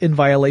wasn't in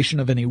violation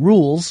of any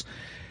rules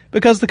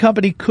because the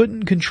company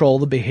couldn't control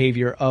the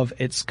behavior of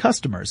its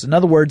customers. In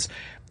other words,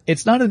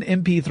 it's not an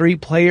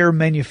MP3 player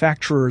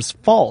manufacturer's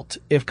fault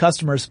if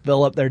customers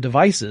fill up their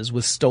devices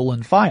with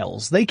stolen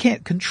files. They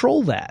can't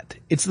control that.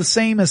 It's the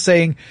same as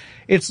saying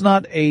it's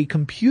not a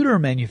computer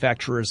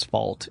manufacturer's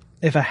fault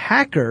if a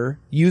hacker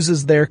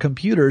uses their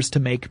computers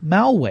to make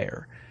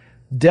malware.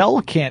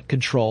 Dell can't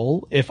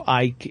control if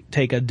I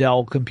take a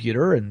Dell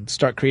computer and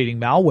start creating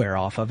malware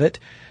off of it.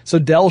 So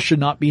Dell should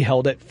not be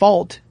held at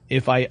fault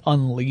if I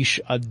unleash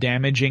a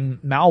damaging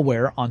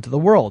malware onto the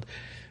world.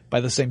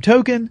 By the same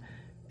token,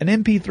 an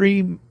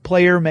MP3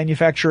 player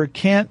manufacturer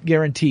can't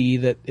guarantee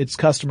that its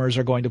customers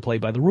are going to play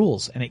by the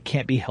rules, and it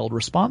can't be held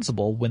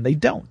responsible when they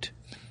don't.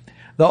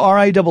 The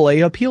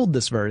RIAA appealed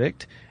this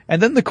verdict,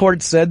 and then the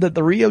court said that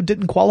the Rio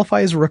didn't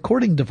qualify as a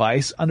recording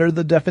device under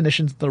the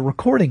definitions of the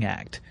Recording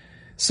Act.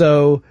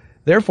 So,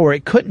 therefore,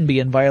 it couldn't be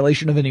in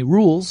violation of any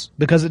rules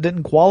because it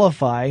didn't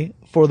qualify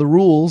for the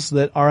rules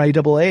that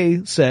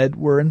RIAA said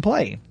were in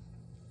play.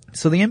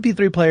 So the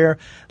MP3 player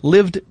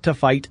lived to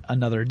fight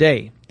another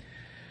day.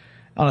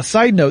 On a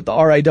side note, the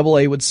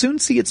RIAA would soon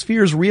see its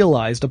fears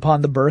realized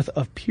upon the birth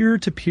of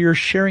peer-to-peer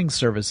sharing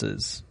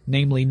services,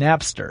 namely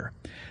Napster.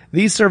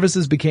 These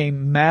services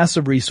became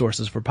massive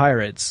resources for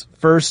pirates,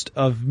 first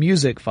of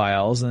music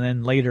files and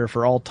then later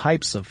for all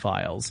types of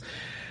files.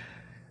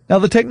 Now,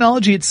 the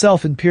technology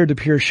itself in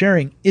peer-to-peer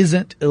sharing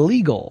isn't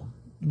illegal,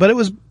 but it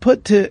was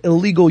put to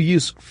illegal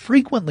use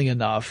frequently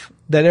enough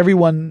that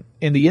everyone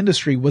in the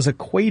industry was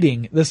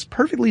equating this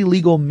perfectly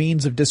legal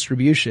means of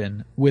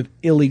distribution with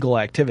illegal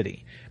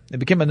activity. It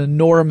became an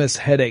enormous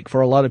headache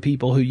for a lot of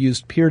people who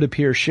used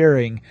peer-to-peer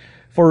sharing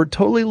for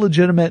totally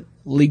legitimate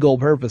legal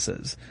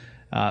purposes.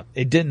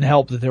 It didn't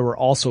help that there were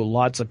also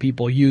lots of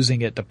people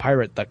using it to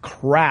pirate the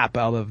crap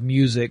out of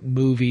music,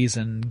 movies,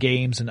 and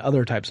games and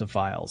other types of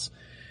files.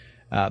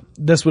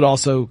 This would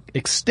also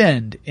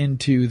extend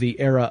into the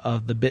era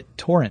of the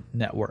BitTorrent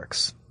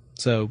networks.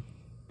 So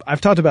I've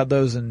talked about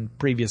those in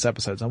previous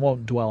episodes. I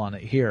won't dwell on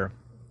it here.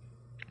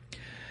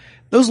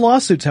 Those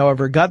lawsuits,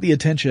 however, got the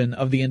attention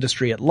of the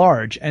industry at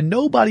large, and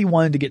nobody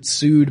wanted to get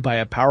sued by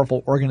a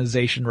powerful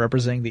organization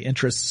representing the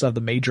interests of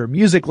the major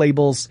music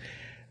labels.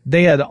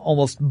 They had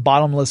almost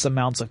bottomless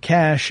amounts of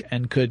cash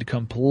and could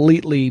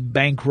completely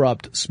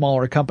bankrupt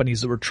smaller companies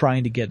that were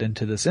trying to get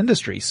into this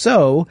industry.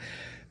 So,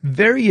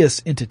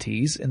 various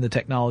entities in the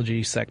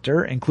technology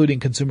sector, including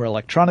consumer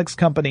electronics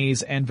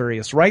companies and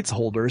various rights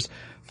holders,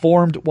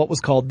 formed what was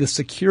called the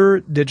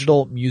Secure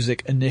Digital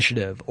Music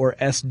Initiative, or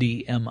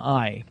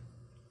SDMI.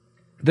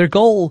 Their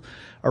goal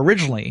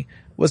originally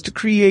was to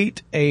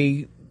create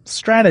a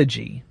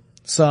strategy,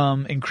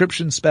 some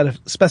encryption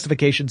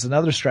specifications and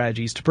other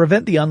strategies to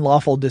prevent the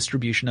unlawful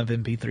distribution of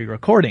MP3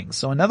 recordings.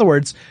 So in other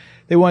words,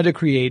 they wanted to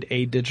create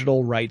a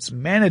digital rights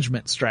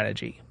management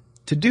strategy.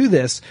 To do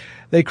this,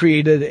 they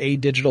created a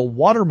digital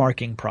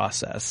watermarking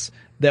process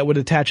that would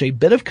attach a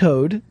bit of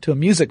code to a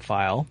music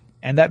file,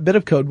 and that bit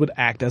of code would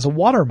act as a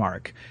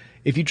watermark.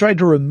 If you tried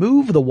to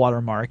remove the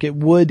watermark, it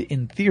would,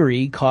 in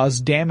theory,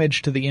 cause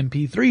damage to the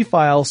MP3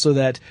 file so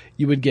that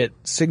you would get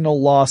signal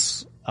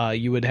loss,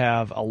 you would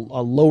have a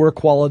lower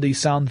quality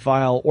sound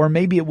file, or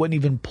maybe it wouldn't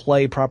even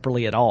play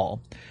properly at all.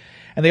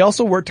 And they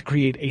also worked to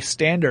create a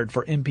standard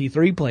for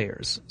MP3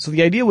 players. So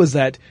the idea was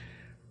that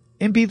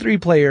MP3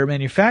 player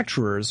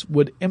manufacturers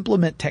would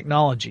implement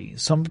technology,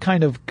 some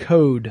kind of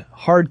code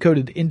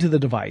hard-coded into the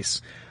device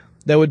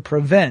that would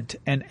prevent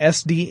an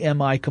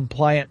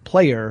SDMI-compliant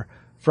player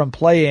from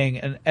playing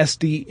an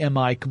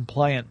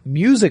SDMI-compliant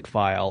music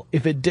file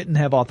if it didn't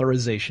have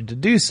authorization to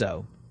do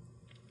so.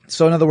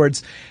 So in other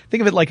words,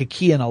 think of it like a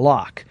key in a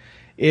lock.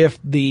 If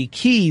the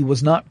key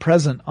was not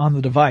present on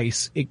the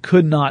device, it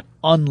could not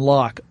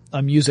unlock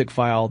a music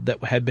file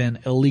that had been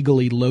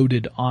illegally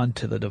loaded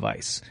onto the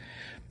device.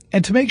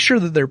 And to make sure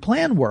that their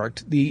plan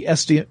worked, the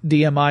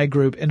SDMI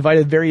group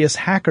invited various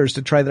hackers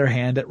to try their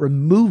hand at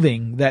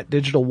removing that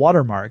digital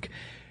watermark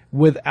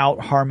without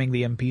harming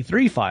the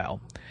MP3 file.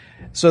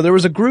 So there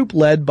was a group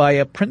led by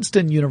a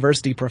Princeton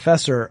University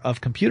professor of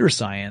computer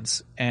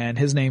science, and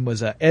his name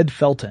was Ed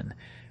Felton.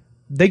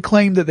 They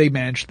claimed that they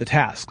managed the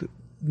task.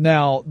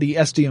 Now, the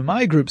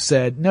SDMI group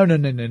said, no.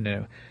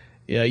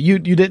 Yeah, you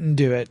didn't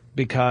do it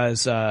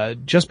because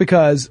just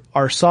because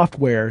our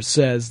software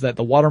says that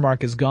the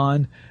watermark is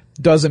gone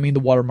doesn't mean the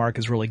watermark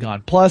is really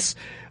gone. Plus,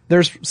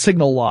 there's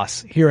signal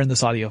loss here in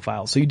this audio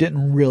file, so you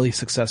didn't really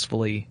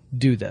successfully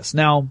do this.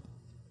 Now,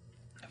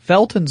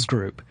 Felton's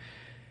group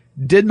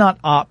did not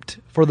opt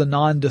for the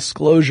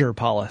non-disclosure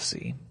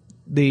policy.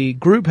 The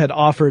group had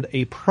offered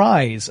a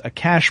prize, a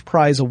cash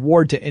prize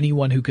award to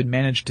anyone who could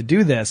manage to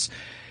do this.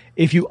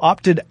 If you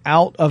opted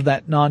out of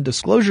that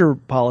non-disclosure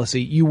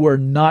policy, you were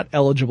not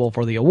eligible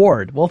for the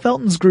award. Well,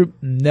 Felton's group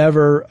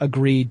never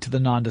agreed to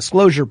the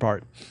non-disclosure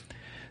part.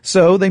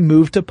 So they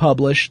moved to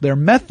publish their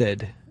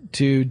method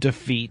to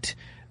defeat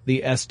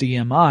the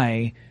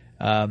SDMI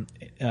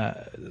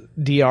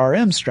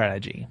DRM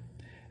strategy.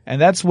 And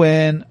that's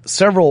when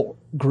several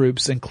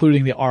groups,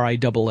 including the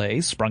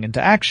RIAA, sprung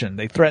into action.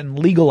 They threatened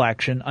legal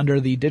action under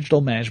the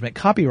Digital Management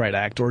Copyright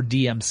Act, or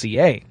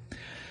DMCA.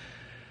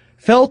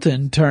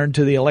 Felton turned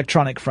to the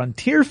Electronic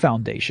Frontier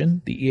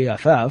Foundation, the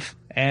EFF,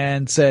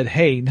 and said,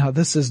 hey, now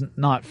this is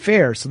not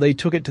fair. So they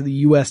took it to the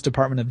U.S.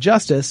 Department of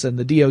Justice, and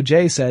the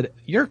DOJ said,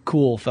 you're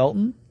cool,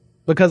 Felton,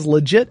 because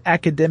legit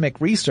academic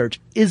research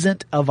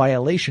isn't a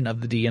violation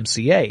of the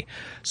DMCA.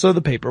 So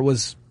the paper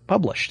was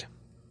published.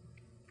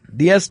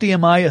 The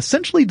SDMI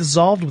essentially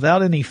dissolved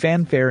without any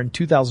fanfare in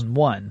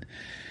 2001.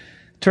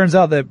 Turns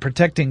out that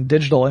protecting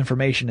digital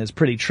information is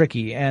pretty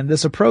tricky, and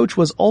this approach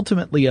was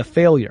ultimately a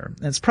failure.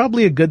 And it's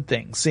probably a good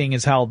thing, seeing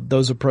as how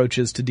those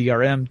approaches to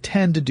DRM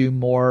tend to do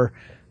more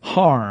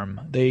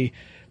harm. They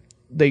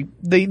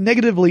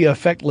negatively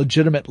affect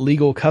legitimate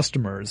legal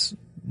customers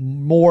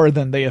more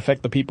than they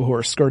affect the people who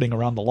are skirting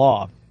around the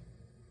law.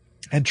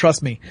 And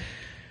trust me,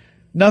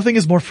 nothing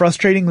is more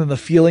frustrating than the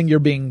feeling you're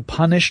being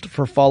punished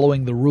for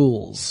following the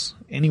rules.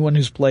 Anyone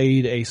who's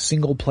played a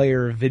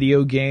single-player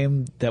video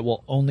game that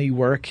will only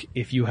work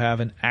if you have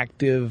an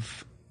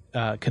active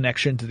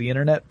connection to the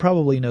internet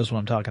probably knows what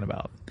I'm talking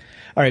about.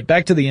 All right,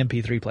 back to the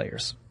MP3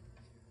 players.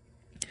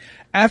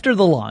 After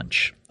the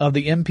launch of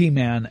the MP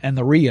Man and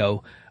the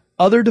Rio,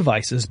 other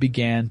devices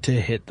began to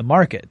hit the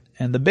market.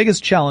 And the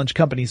biggest challenge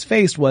companies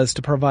faced was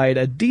to provide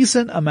a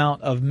decent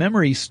amount of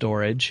memory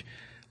storage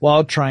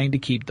while trying to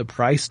keep the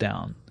price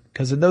down.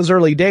 Because in those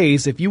early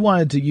days, if you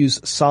wanted to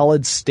use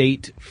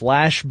solid-state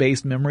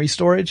flash-based memory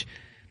storage,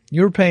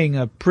 you were paying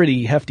a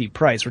pretty hefty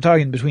price. We're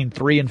talking between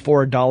 $3 and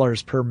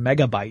 $4 per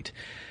megabyte,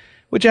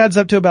 which adds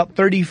up to about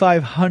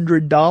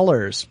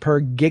 $3,500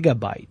 per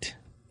gigabyte.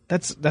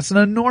 That's an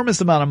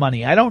enormous amount of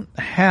money. I don't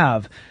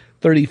have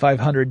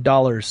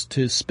 $3,500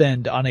 to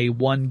spend on a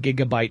 1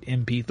 gigabyte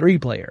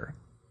MP3 player.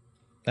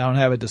 I don't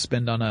have it to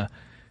spend on a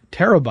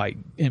terabyte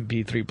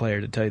MP3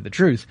 player, to tell you the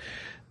truth.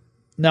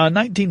 Now, in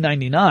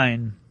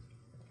 1999,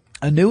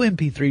 a new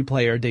MP3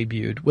 player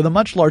debuted with a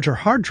much larger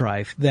hard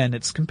drive than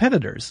its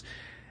competitors.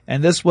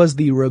 And this was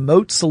the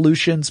Remote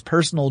Solutions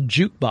Personal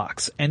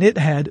Jukebox, and it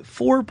had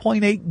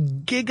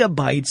 4.8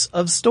 gigabytes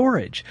of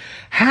storage.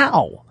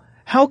 How?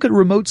 How could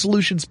Remote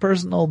Solutions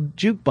Personal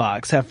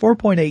Jukebox have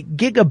 4.8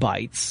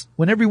 gigabytes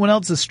when everyone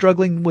else is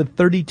struggling with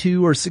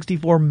 32 or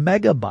 64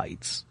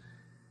 megabytes?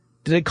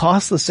 Did it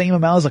cost the same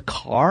amount as a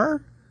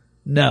car?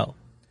 No.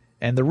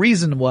 And the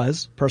reason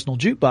was Personal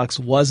Jukebox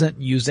wasn't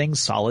using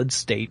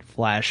solid-state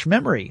flash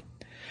memory.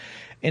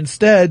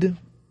 Instead,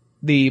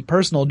 the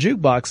Personal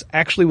Jukebox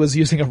actually was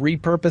using a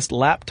repurposed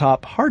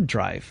laptop hard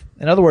drive.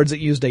 In other words, it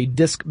used a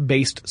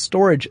disk-based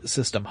storage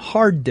system,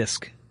 hard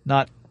disk,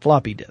 not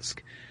floppy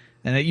disk.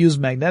 And it used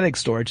magnetic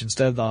storage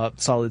instead of the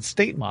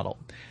solid-state model.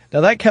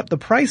 Now that kept the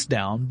price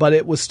down, but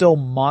it was still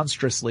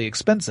monstrously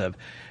expensive.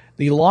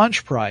 The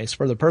launch price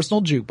for the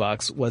Personal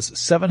Jukebox was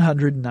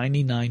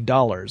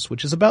 $799,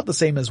 which is about the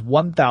same as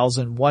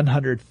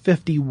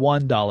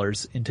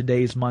 $1,151 in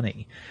today's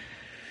money.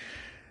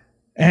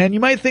 And you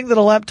might think that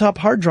a laptop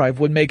hard drive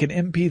would make an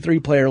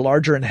MP3 player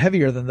larger and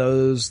heavier than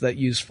those that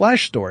use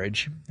flash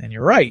storage. And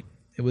you're right.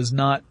 It was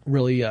not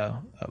really a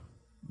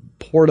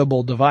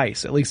portable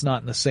device, at least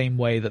not in the same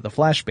way that the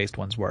flash-based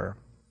ones were.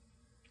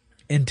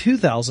 In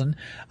 2000,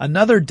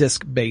 another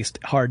disk-based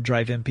hard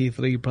drive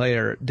MP3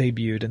 player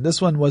debuted, and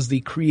this one was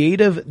the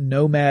Creative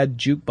Nomad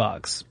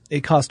Jukebox.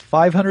 It cost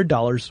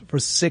 $500 for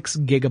 6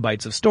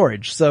 gigabytes of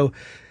storage, so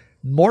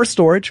more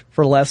storage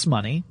for less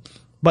money.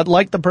 But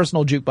like the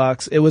Personal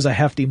Jukebox, it was a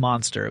hefty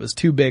monster. It was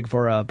too big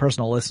for a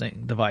personal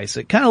listening device.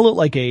 It kind of looked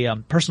like a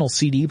personal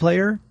CD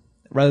player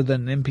rather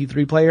than an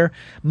MP3 player,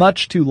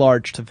 much too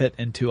large to fit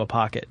into a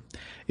pocket.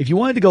 If you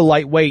wanted to go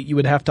lightweight, you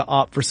would have to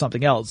opt for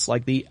something else,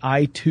 like the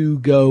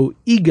i2Go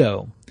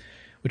Ego,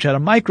 which had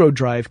a micro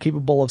drive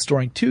capable of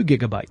storing 2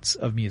 gigabytes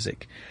of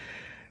music.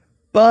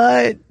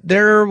 But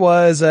there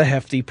was a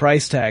hefty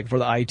price tag for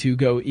the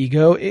i2Go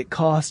Ego. It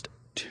cost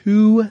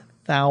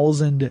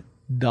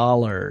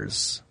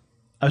 $2,000.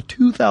 A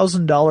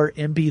 $2,000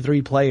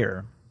 MP3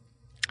 player.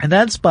 And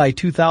that's by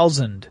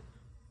 2000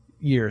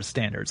 year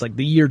standards, like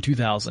the year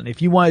 2000.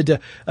 If you wanted to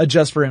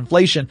adjust for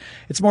inflation,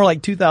 it's more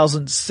like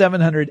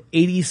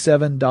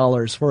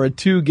 $2,787 for a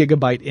 2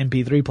 gigabyte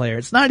MP3 player.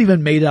 It's not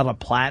even made out of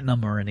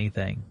platinum or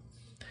anything.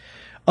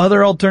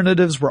 Other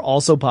alternatives were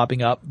also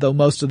popping up, though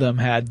most of them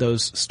had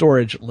those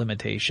storage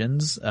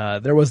limitations.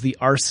 There was the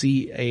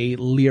RCA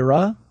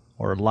Lyra,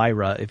 or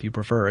Lyra if you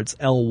prefer. It's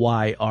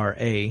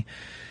Lyra.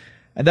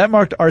 And that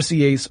marked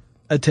RCA's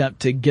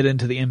attempt to get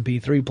into the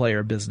MP3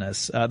 player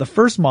business. The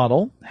first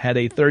model had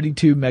a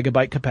 32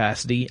 megabyte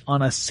capacity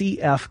on a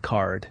CF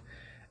card,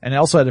 and it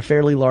also had a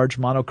fairly large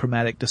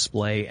monochromatic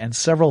display and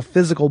several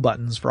physical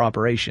buttons for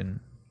operation.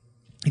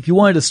 If you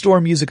wanted to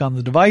store music on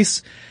the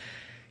device,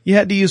 you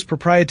had to use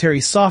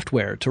proprietary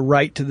software to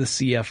write to the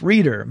CF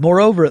reader.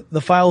 Moreover,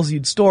 the files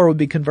you'd store would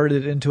be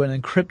converted into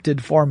an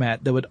encrypted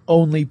format that would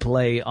only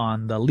play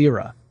on the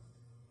Lyra,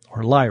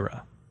 or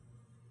Lyra,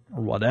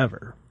 or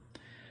whatever.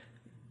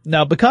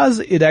 Now, because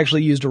it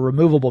actually used a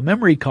removable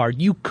memory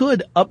card, you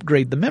could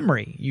upgrade the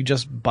memory. You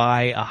just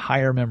buy a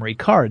higher memory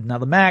card. Now,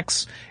 the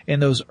max in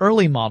those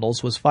early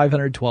models was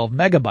 512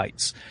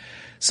 megabytes.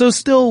 So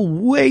still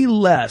way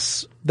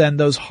less than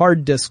those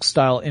hard disk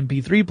style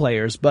MP3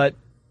 players, but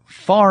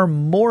far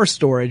more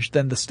storage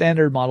than the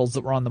standard models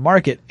that were on the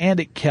market, and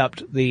it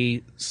kept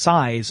the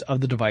size of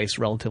the device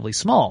relatively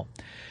small.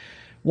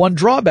 One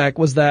drawback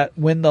was that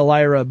when the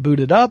Lyra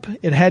booted up,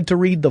 it had to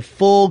read the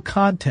full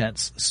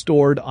contents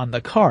stored on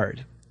the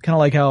card. Kind of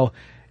like how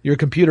your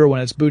computer,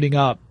 when it's booting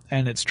up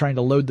and it's trying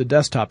to load the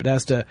desktop, it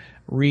has to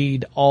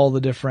read all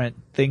the different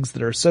things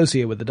that are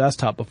associated with the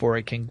desktop before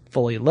it can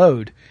fully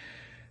load.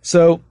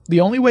 So the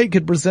only way it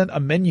could present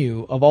a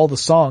menu of all the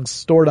songs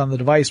stored on the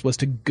device was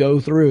to go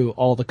through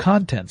all the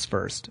contents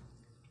first.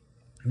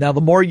 Now,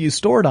 the more you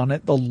stored on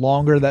it, the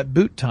longer that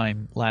boot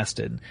time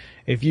lasted.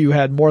 If you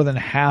had more than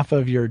half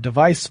of your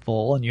device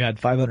full and you had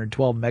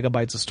 512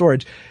 megabytes of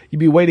storage, you'd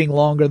be waiting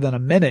longer than a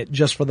minute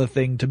just for the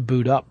thing to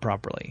boot up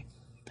properly.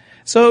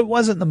 So it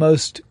wasn't the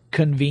most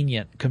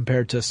convenient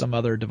compared to some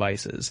other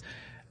devices.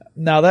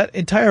 Now, that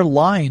entire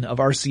line of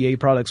RCA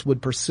products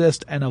would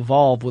persist and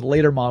evolve, with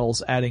later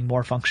models adding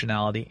more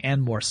functionality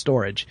and more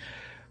storage.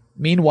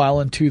 Meanwhile,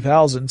 in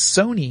 2000,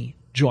 Sony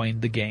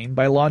joined the game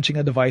by launching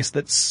a device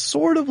that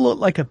sort of looked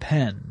like a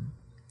pen.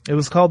 It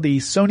was called the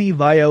Sony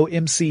Vaio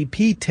MC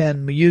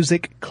P10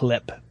 Music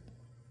Clip.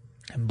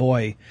 And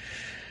boy,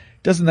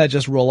 doesn't that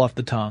just roll off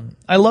the tongue.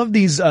 I love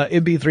these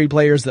MP3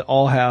 players that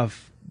all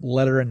have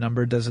letter and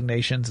number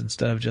designations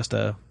instead of just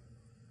a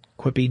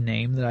quippy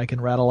name that I can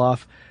rattle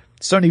off.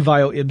 Sony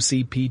Vaio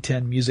MC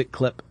P10 Music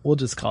Clip. We'll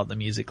just call it the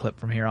Music Clip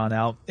from here on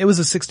out. It was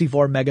a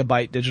 64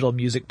 megabyte digital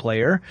music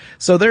player,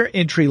 so their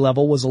entry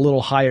level was a little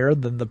higher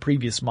than the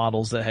previous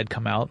models that had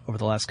come out over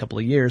the last couple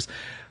of years.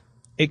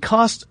 It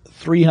cost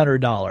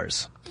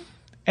 $300.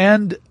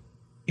 And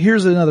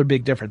here's another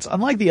big difference.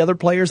 Unlike the other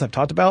players I've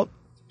talked about,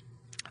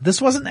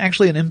 this wasn't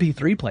actually an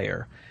MP3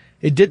 player.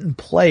 It didn't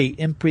play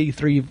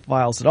MP3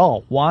 files at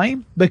all. Why?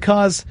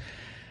 Because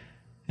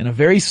in a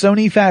very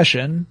Sony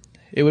fashion,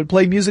 it would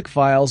play music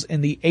files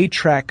in the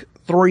A-Track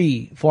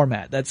 3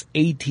 format. That's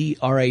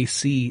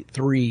ATRAC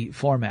 3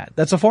 format.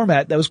 That's a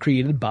format that was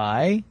created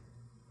by,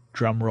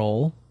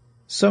 drumroll,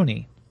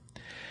 Sony.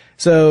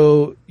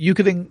 So you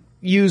could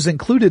use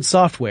included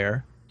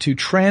software to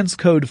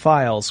transcode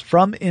files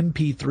from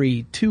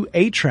MP3 to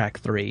A-Track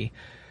 3,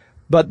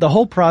 but the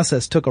whole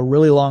process took a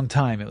really long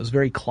time. It was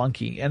very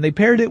clunky, and they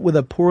paired it with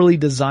a poorly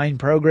designed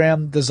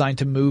program designed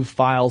to move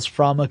files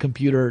from a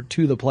computer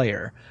to the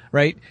player,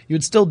 right? You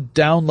would still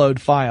download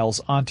files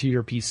onto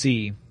your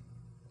PC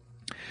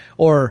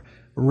or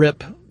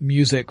rip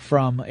music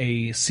from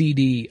a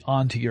CD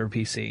onto your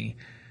PC.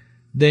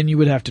 Then you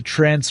would have to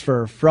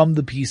transfer from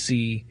the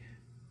PC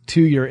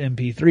to your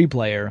MP3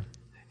 player.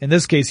 In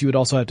this case, you would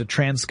also have to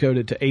transcode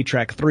it to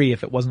A-Track 3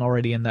 if it wasn't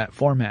already in that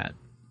format.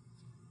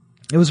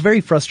 It was a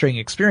very frustrating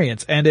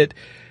experience, and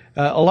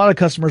a lot of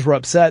customers were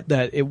upset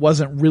that it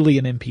wasn't really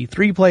an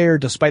MP3 player,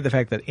 despite the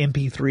fact that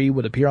MP3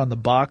 would appear on the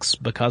box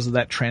because of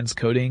that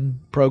transcoding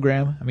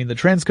program. I mean, the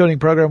transcoding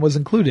program was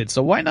included,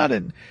 so why not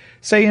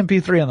say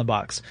MP3 on the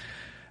box?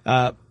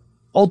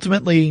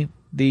 Ultimately,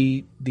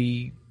 the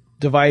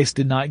device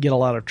did not get a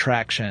lot of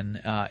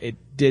traction. It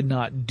did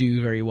not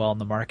do very well in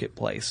the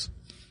marketplace.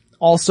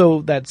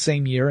 Also, that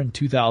same year in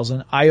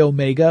 2000,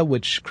 iOmega,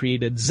 which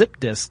created zip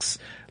disks,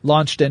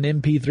 launched an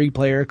MP3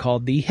 player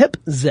called the Hip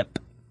Zip.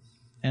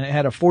 And it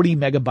had a 40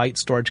 megabyte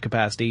storage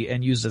capacity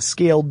and used a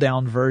scaled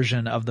down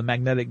version of the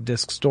magnetic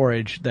disk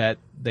storage that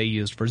they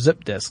used for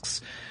zip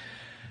disks.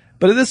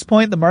 But at this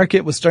point, the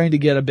market was starting to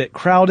get a bit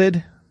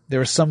crowded.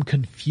 There was some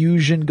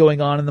confusion going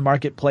on in the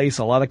marketplace.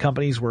 A lot of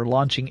companies were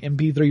launching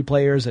MP3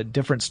 players at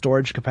different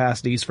storage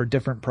capacities for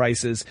different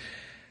prices.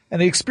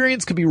 And the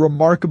experience could be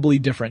remarkably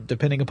different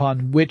depending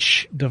upon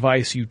which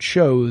device you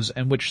chose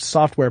and which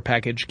software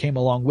package came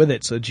along with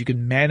it, so that you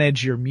can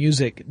manage your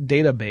music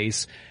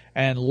database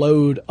and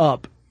load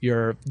up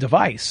your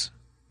device.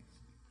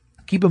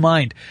 Keep in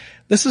mind,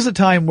 this is a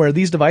time where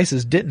these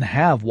devices didn't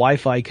have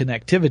Wi-Fi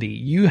connectivity.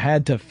 You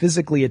had to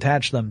physically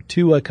attach them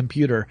to a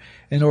computer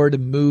in order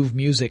to move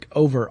music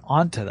over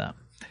onto them.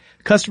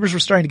 Customers were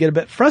starting to get a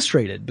bit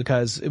frustrated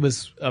because it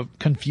was a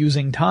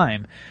confusing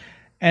time.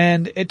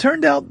 And it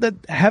turned out that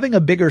having a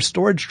bigger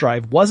storage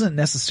drive wasn't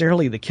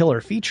necessarily the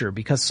killer feature,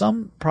 because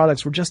some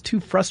products were just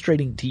too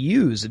frustrating to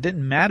use. It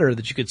didn't matter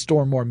that you could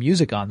store more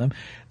music on them.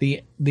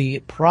 The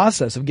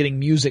process of getting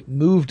music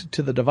moved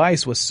to the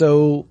device was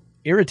so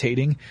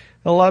irritating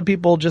that a lot of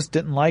people just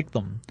didn't like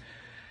them.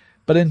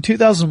 But in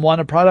 2001,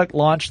 a product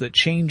launched that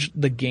changed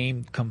the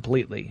game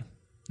completely.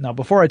 Now,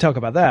 before I talk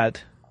about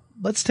that,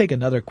 let's take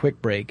another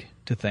quick break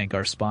to thank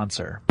our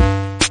sponsor.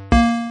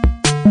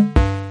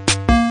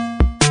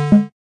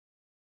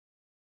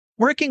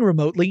 Working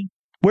remotely,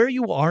 where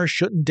you are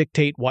shouldn't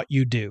dictate what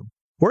you do.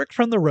 Work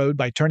from the road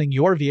by turning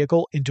your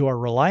vehicle into a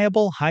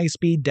reliable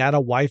high-speed data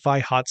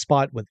Wi-Fi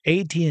hotspot with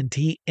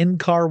AT&T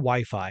in-car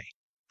Wi-Fi.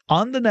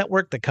 on the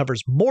network that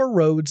covers more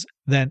roads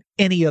than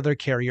any other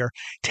carrier.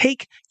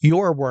 Take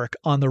your work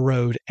on the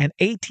road, and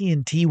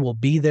AT&T will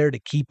be there to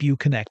keep you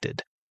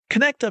connected.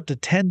 Connect up to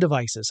 10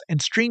 devices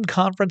and stream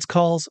conference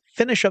calls,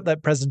 finish up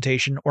that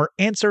presentation, or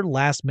answer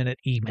last-minute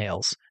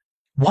emails.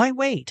 Why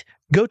wait?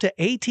 Go to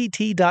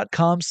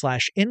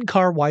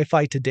att.com/in-car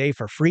Wi-Fi today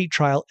for free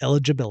trial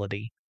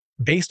eligibility.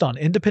 Based on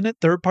independent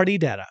third-party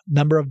data,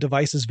 number of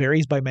devices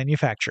varies by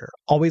manufacturer.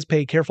 Always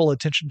pay careful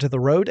attention to the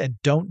road and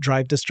don't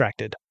drive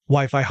distracted.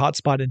 Wi-Fi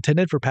hotspot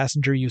intended for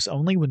passenger use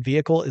only when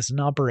vehicle is in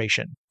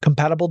operation.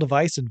 Compatible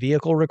device and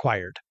vehicle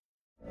required.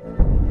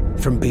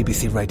 From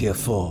BBC Radio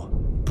 4,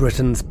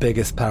 Britain's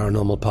biggest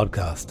paranormal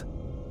podcast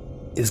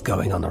is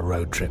going on a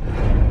road trip.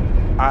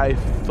 I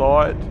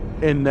thought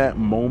in that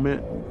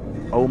moment,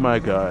 oh my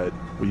God,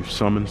 we've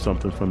summoned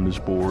something from this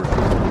board.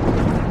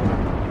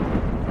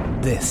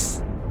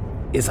 This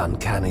is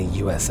Uncanny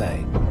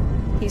USA.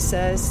 He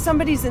says,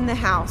 somebody's in the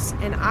house,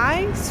 and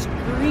I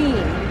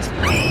screamed.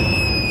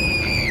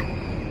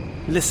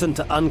 Listen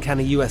to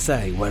Uncanny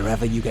USA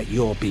wherever you get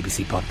your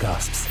BBC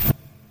podcasts,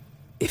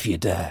 if you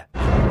dare.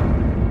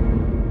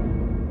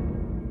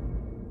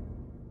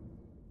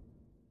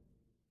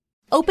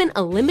 Open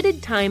a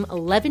limited-time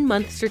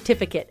 11-month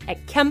certificate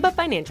at Kemba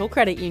Financial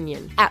Credit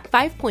Union. At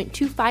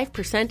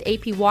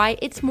 5.25% APY,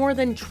 it's more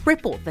than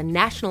triple the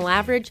national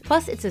average,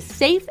 plus it's a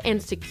safe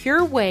and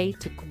secure way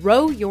to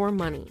grow your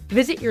money.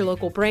 Visit your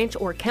local branch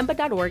or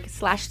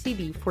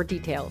kemba.org/cb for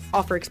details.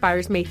 Offer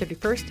expires May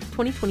 31st,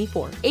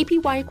 2024.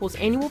 APY equals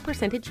annual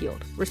percentage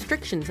yield.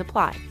 Restrictions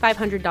apply.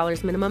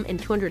 $500 minimum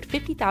and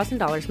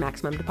 $250,000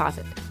 maximum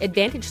deposit.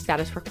 Advantage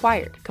status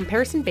required.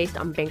 Comparison based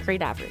on bank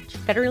rate average.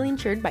 Federally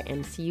insured by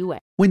NCUA.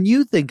 When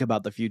you think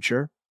about the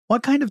future,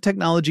 what kind of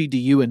technology do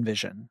you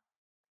envision?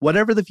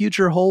 Whatever the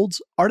future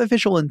holds,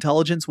 artificial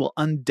intelligence will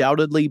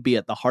undoubtedly be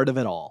at the heart of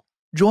it all.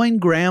 Join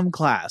Graham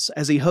Class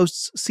as he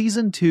hosts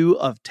Season 2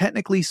 of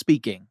Technically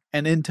Speaking,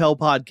 an Intel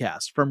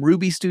podcast from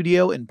Ruby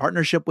Studio in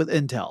partnership with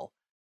Intel.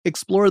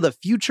 Explore the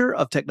future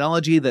of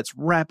technology that's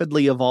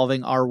rapidly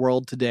evolving our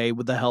world today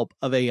with the help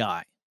of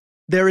AI.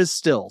 There is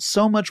still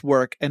so much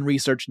work and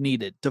research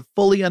needed to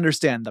fully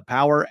understand the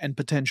power and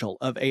potential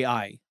of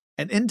AI.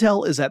 And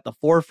Intel is at the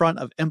forefront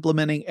of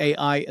implementing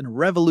AI in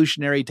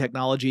revolutionary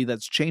technology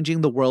that's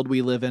changing the world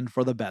we live in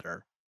for the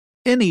better.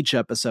 In each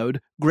episode,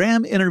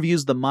 Graham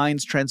interviews the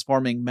minds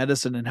transforming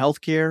medicine and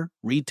healthcare,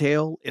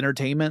 retail,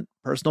 entertainment,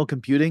 personal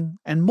computing,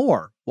 and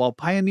more, while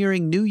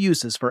pioneering new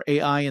uses for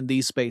AI in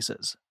these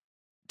spaces.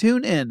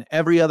 Tune in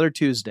every other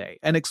Tuesday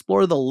and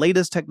explore the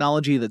latest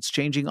technology that's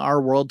changing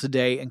our world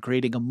today and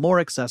creating a more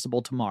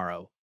accessible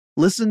tomorrow.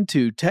 Listen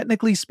to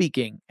Technically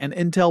Speaking, an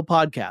Intel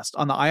podcast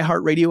on the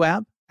iHeartRadio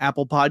app,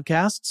 Apple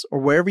Podcasts, or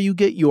wherever you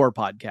get your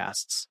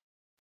podcasts.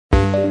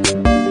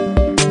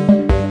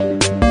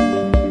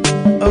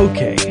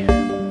 Okay,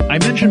 I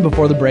mentioned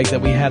before the break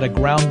that we had a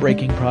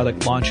groundbreaking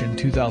product launch in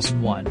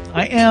 2001.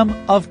 I am,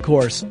 of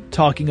course,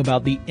 talking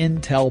about the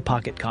Intel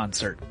Pocket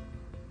Concert.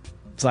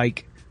 It's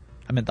like,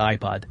 I meant the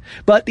iPod.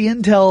 But the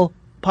Intel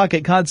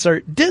Pocket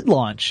Concert did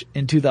launch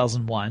in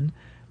 2001,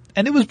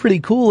 and it was pretty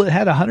cool. It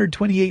had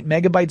 128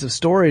 megabytes of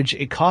storage.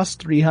 It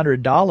cost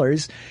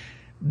 $300.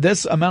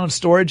 This amount of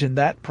storage and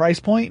that price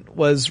point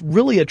was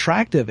really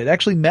attractive. It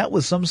actually met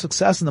with some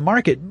success in the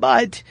market,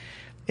 but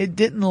it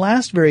didn't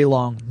last very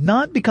long.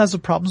 Not because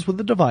of problems with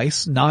the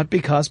device, not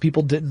because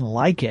people didn't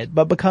like it,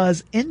 but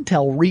because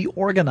Intel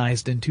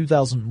reorganized in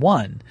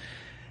 2001.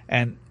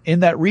 And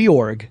in that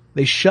reorg,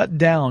 they shut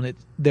down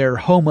their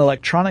home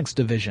electronics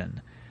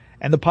division.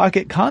 And the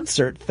Pocket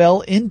Concert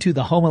fell into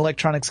the home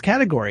electronics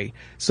category.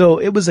 So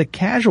it was a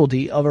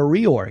casualty of a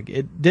reorg.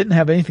 It didn't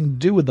have anything to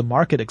do with the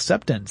market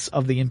acceptance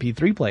of the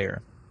MP3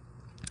 player.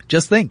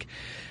 Just think,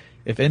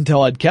 if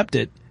Intel had kept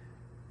it,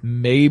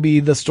 maybe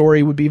the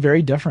story would be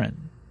very different.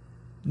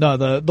 No,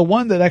 the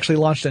one that actually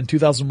launched in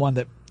 2001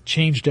 that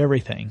changed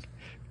everything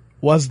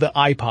was the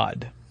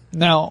iPod.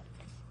 Now,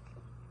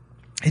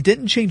 it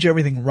didn't change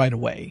everything right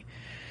away.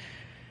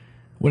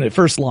 When it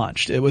first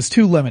launched, it was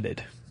too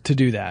limited to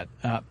do that.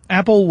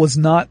 Apple was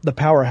not the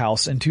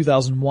powerhouse in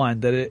 2001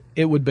 that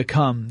it would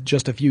become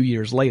just a few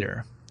years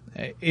later.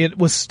 It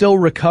was still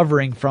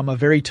recovering from a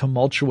very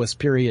tumultuous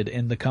period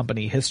in the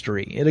company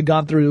history. It had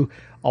gone through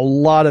a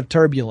lot of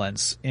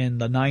turbulence in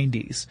the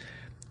 90s.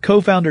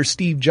 Co-founder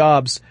Steve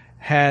Jobs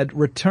had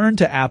returned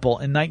to Apple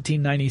in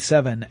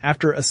 1997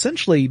 after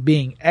essentially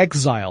being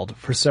exiled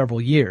for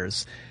several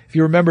years. If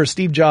you remember,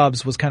 Steve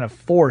Jobs was kind of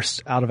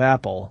forced out of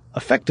Apple,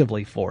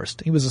 effectively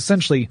forced. He was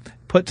essentially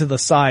put to the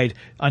side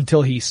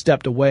until he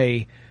stepped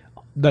away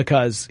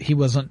because he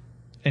wasn't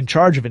in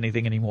charge of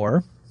anything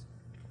anymore.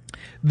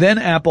 Then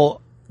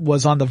Apple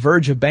was on the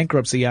verge of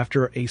bankruptcy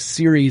after a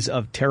series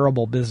of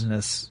terrible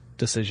business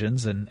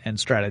decisions and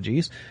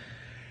strategies.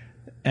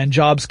 And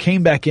Jobs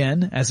came back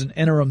in as an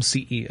interim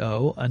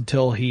CEO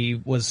until he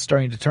was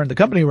starting to turn the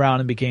company around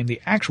and became the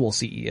actual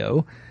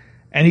CEO.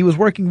 And he was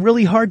working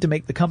really hard to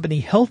make the company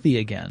healthy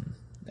again.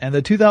 And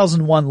the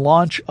 2001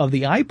 launch of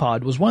the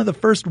iPod was one of the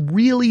first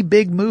really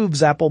big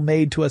moves Apple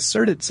made to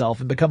assert itself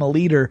and become a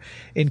leader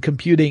in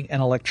computing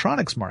and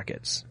electronics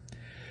markets.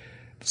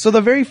 So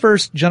the very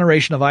first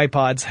generation of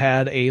iPods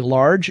had a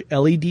large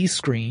LED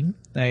screen.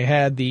 They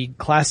had the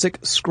classic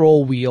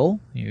scroll wheel.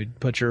 You'd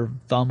put your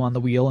thumb on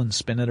the wheel and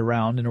spin it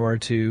around in order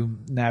to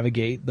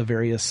navigate the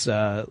various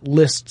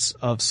lists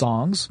of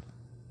songs.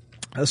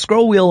 A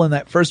scroll wheel in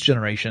that first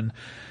generation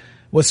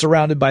was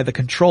surrounded by the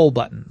control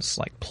buttons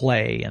like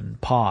play and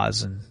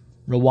pause and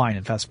rewind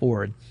and fast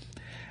forward.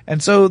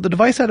 And so the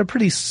device had a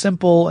pretty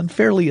simple and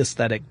fairly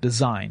aesthetic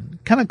design.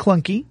 Kind of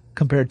clunky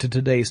compared to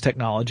today's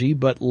technology,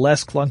 but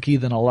less clunky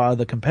than a lot of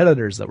the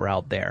competitors that were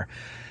out there.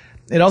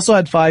 It also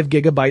had 5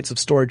 gigabytes of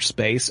storage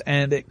space,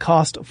 and it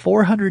cost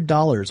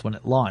 $400 when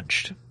it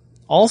launched.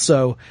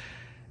 Also,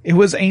 it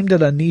was aimed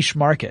at a niche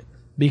market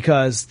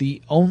because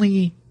the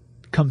only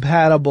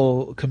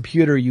compatible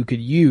computer you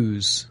could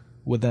use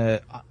with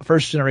a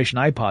first generation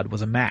iPod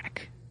was a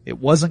Mac. It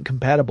wasn't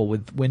compatible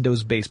with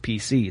Windows-based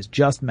PCs,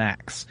 just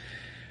Macs.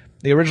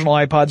 The original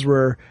iPods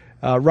were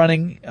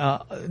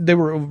they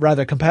were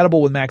rather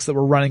compatible with Macs that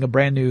were running a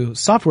brand new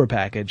software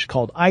package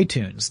called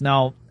iTunes.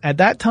 Now, at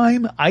that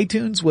time,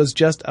 iTunes was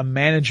just a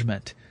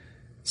management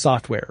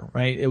software,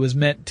 right? It was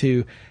meant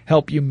to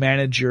help you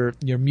manage your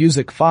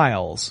music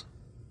files,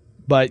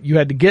 but you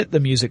had to get the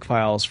music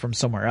files from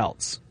somewhere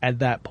else at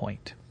that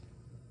point.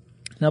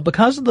 Now,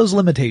 because of those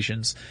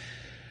limitations,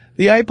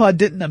 the iPod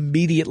didn't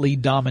immediately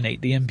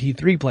dominate the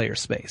MP3 player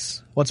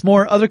space. What's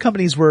more, other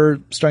companies were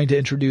starting to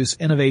introduce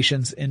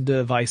innovations in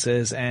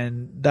devices,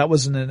 and that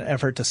was in an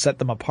effort to set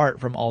them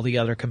apart from all the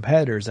other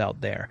competitors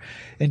out there.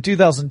 In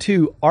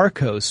 2002,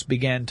 Arcos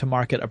began to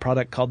market a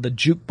product called the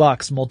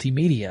Jukebox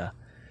Multimedia.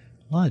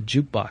 A lot of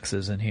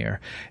jukeboxes in here.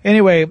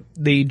 Anyway,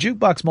 the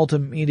Jukebox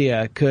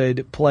Multimedia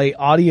could play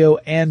audio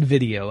and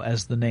video,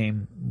 as the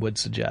name would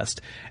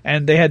suggest.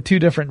 And they had 2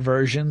 different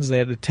versions. They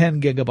had a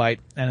 10 gigabyte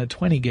and a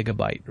 20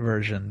 gigabyte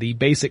version. The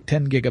basic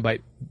 10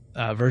 gigabyte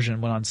version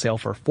went on sale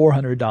for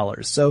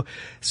 $400. So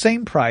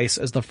same price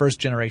as the first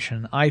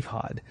generation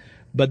iPod.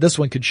 But this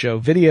one could show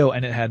video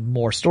and it had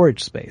more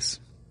storage space.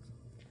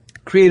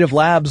 Creative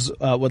Labs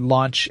would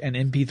launch an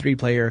MP3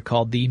 player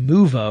called the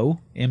Muvo,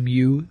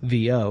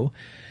 M-U-V-O,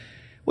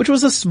 which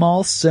was a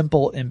small,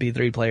 simple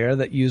MP3 player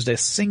that used a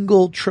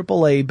single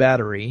AAA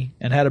battery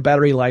and had a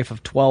battery life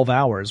of 12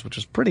 hours, which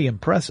was pretty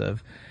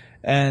impressive.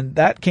 And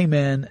that came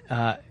in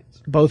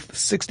both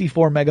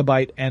 64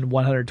 megabyte and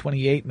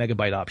 128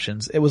 megabyte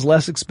options. It was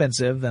less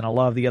expensive than a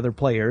lot of the other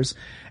players,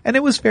 and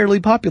it was fairly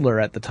popular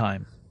at the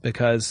time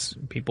because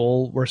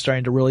people were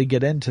starting to really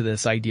get into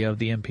this idea of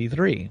the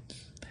MP3.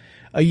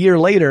 A year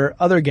later,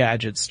 other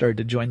gadgets started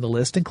to join the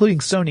list, including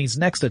Sony's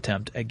next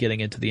attempt at getting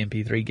into the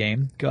MP3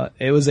 game.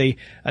 It was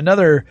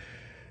another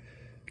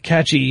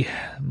catchy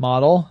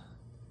model,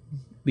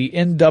 the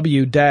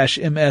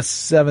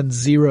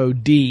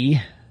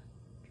NW-MS70D.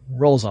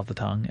 Rolls off the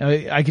tongue.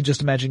 I could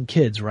just imagine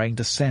kids writing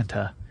to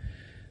Santa.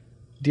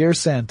 Dear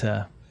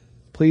Santa,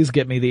 please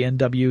get me the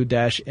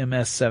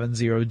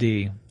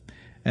NW-MS70D.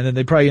 And then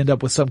they'd probably end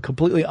up with some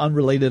completely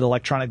unrelated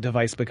electronic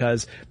device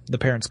because the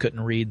parents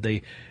couldn't read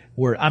the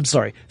word. I'm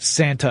sorry,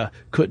 Santa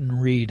couldn't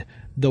read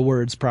the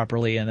words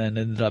properly and then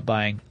ended up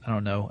buying, I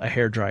don't know, a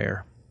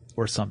hairdryer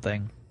or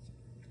something.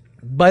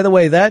 By the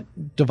way, that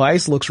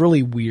device looks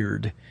really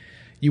weird.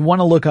 You want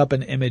to look up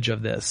an image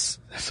of this.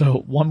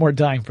 So one more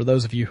time for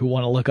those of you who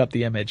want to look up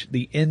the image,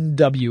 the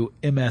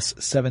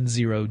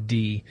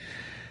NW-MS70D,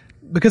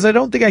 because I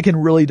don't think I can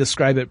really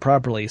describe it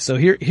properly. So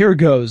here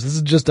goes. This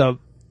is just a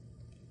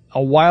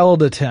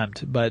wild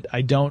attempt, but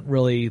I don't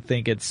really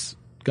think it's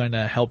going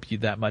to help you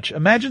that much.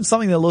 Imagine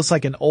something that looks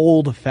like an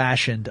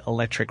old-fashioned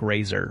electric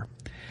razor.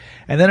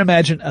 And then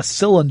imagine a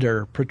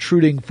cylinder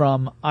protruding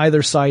from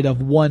either side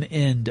of one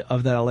end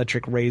of that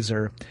electric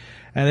razor.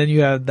 And then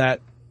you have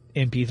that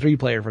MP3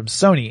 player from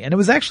Sony. And it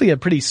was actually a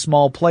pretty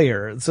small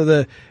player. So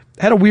it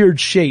had a weird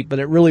shape, but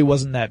it really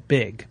wasn't that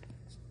big.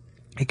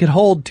 It could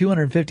hold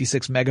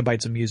 256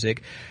 megabytes of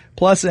music.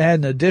 Plus it had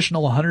an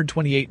additional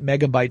 128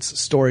 megabytes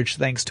storage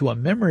thanks to a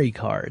memory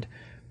card.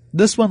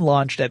 This one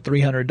launched at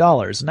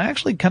 $300, and I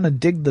actually kind of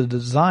dig the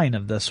design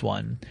of this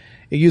one.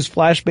 It used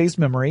flash-based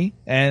memory,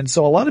 and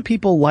so a lot of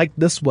people liked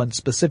this one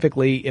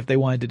specifically if they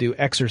wanted to do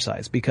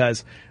exercise,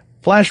 because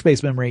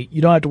flash-based memory,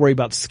 you don't have to worry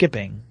about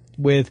skipping.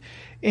 With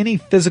any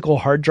physical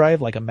hard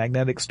drive, like a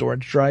magnetic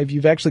storage drive,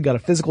 you've actually got a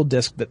physical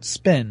disk that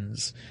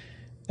spins,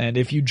 and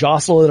if you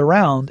jostle it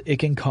around, it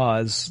can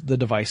cause the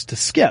device to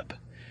skip.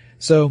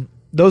 So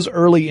those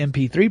early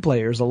MP3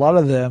 players, a lot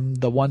of them,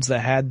 the ones that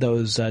had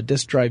those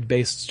disk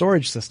drive-based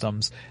storage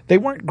systems, they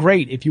weren't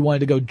great if you wanted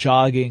to go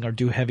jogging or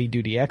do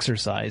heavy-duty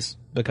exercise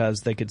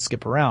because they could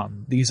skip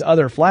around. These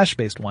other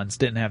flash-based ones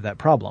didn't have that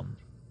problem.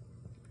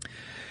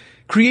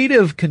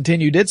 Creative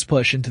continued its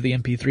push into the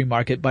MP3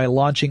 market by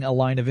launching a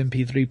line of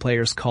MP3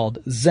 players called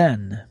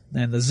Zen.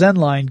 And the Zen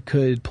line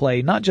could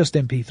play not just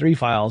MP3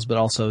 files, but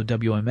also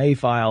WMA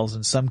files,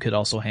 and some could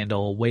also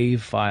handle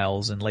WAV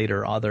files and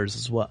later others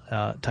as well,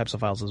 types of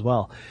files as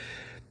well.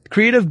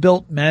 Creative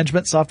built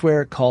management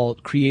software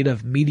called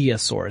Creative Media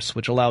Source,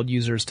 which allowed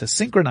users to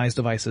synchronize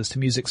devices to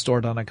music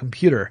stored on a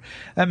computer.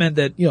 That meant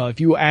that, if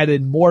you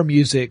added more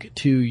music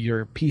to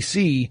your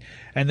PC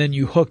and then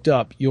you hooked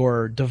up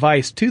your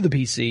device to the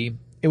PC,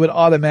 it would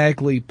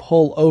automatically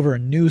pull over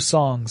new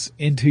songs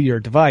into your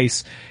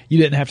device. You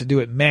didn't have to do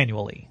it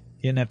manually.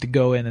 You didn't have to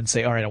go in and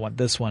say, all right, I want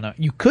this one.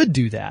 You could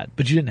do that,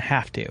 but you didn't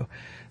have to.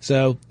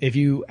 So if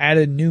you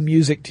added new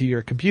music to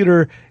your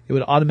computer, it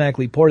would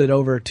automatically port it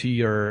over to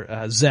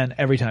your Zen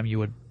every time you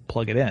would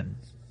plug it in.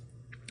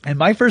 And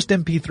my first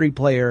MP3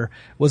 player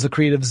was a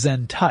Creative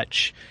Zen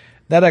Touch.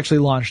 That actually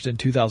launched in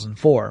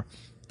 2004.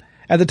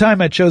 At the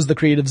time I chose the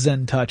Creative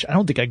Zen Touch, I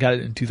don't think I got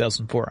it in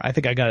 2004. I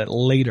think I got it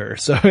later.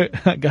 So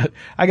I got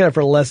it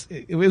for less.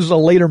 It was a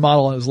later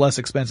model and it was less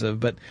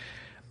expensive, but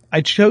I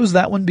chose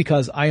that one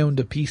because I owned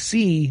a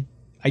PC.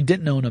 I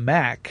didn't own a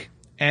Mac.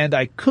 And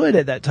I could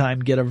at that time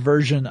get a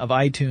version of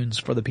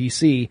iTunes for the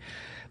PC,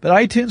 but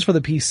iTunes for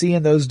the PC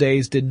in those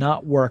days did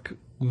not work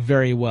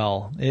very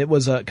well. It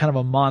was a kind of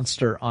a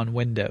monster on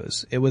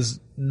Windows. It was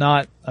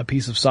not a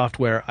piece of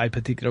software I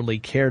particularly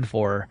cared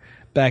for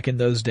back in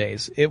those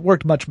days. It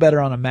worked much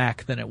better on a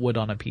Mac than it would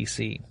on a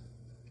PC.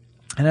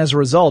 And as a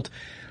result,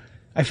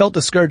 I felt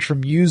discouraged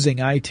from using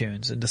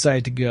iTunes and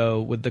decided to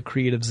go with the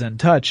Creative Zen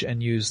Touch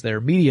and use their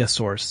media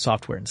source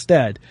software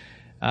instead.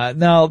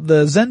 Now,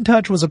 the Zen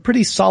Touch was a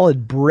pretty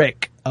solid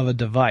brick of a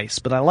device,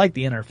 but I liked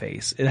the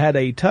interface. It had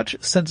a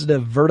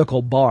touch-sensitive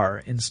vertical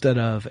bar instead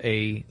of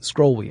a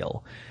scroll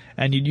wheel,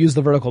 and you'd use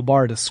the vertical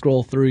bar to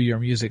scroll through your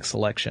music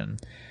selection.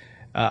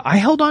 I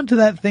held on to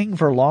that thing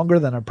for longer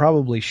than I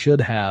probably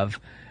should have,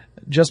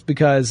 just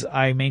because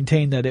I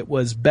maintained that it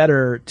was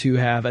better to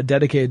have a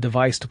dedicated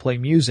device to play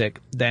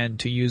music than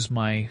to use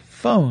my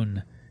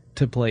phone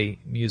to play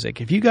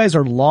music. If you guys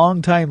are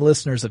longtime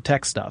listeners of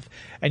TechStuff,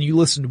 and you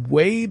listened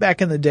way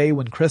back in the day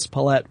when Chris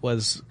Paulette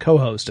was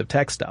co-host of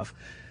TechStuff,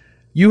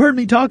 you heard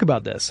me talk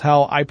about this,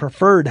 how I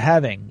preferred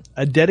having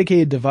a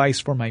dedicated device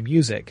for my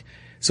music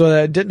so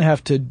that I didn't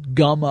have to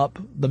gum up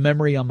the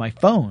memory on my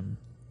phone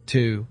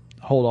to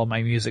hold all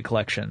my music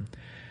collection.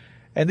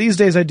 And these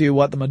days I do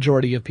what the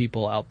majority of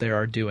people out there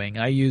are doing.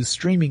 I use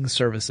streaming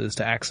services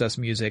to access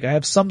music. I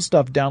have some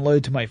stuff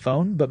downloaded to my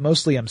phone, but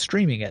mostly I'm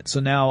streaming it, so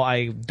now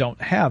I don't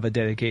have a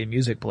dedicated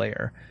music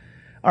player.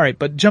 Alright,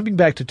 but jumping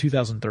back to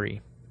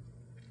 2003.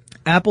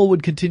 Apple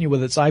would continue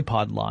with its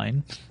iPod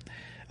line.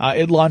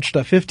 It launched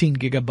a 15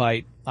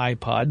 gigabyte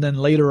iPod, and then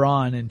later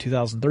on in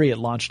 2003 it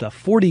launched a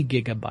 40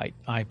 gigabyte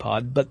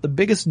iPod, but the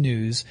biggest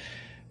news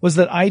was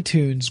that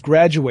iTunes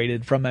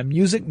graduated from a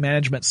music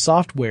management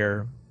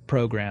software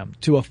program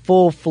to a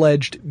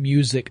full-fledged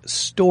music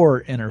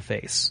store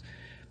interface.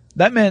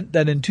 That meant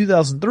that in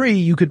 2003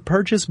 you could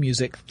purchase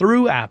music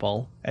through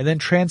Apple and then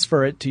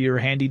transfer it to your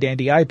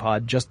handy-dandy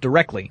iPod just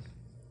directly.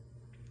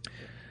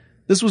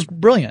 This was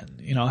brilliant,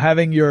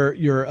 having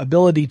your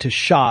ability to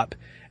shop,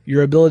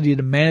 your ability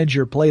to manage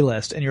your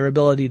playlist, and your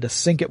ability to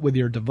sync it with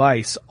your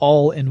device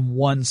all in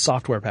one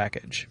software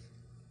package.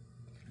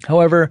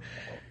 However,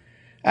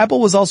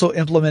 Apple was also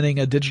implementing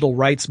a digital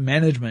rights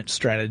management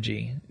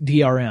strategy,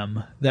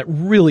 DRM, that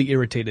really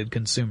irritated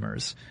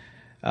consumers.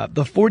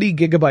 The 40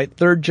 gigabyte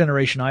third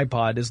generation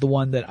iPod is the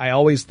one that I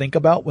always think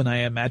about when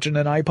I imagine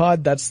an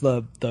iPod. That's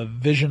the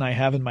vision I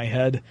have in my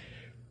head.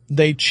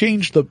 They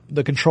changed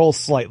the controls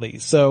slightly.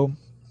 So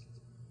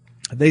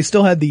they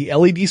still had the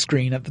LED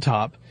screen at the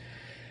top.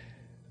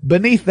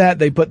 Beneath that,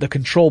 they put the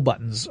control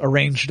buttons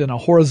arranged in a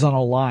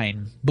horizontal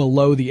line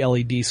below the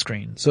LED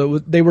screen. So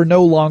they were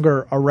no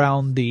longer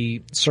around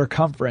the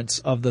circumference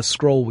of the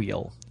scroll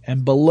wheel.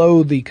 And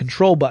below the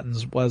control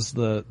buttons was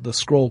the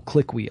scroll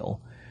click wheel.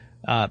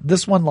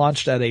 This one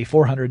launched at a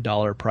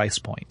 $400 price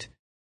point.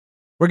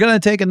 We're going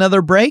to take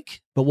another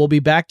break, but we'll be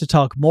back to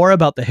talk more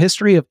about the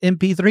history of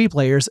MP3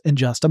 players in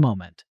just a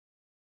moment.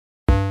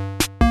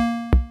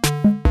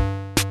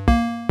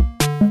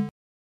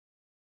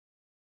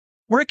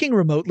 Working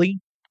remotely,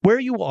 where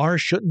you are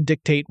shouldn't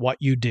dictate what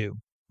you do.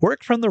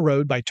 Work from the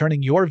road by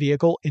turning your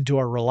vehicle into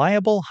a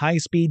reliable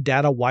high-speed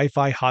data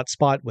Wi-Fi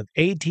hotspot with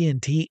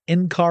AT&T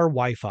in-car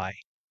Wi-Fi.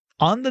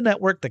 On the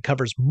network that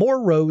covers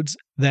more roads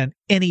than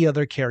any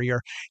other carrier,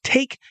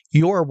 take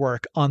your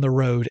work on the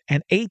road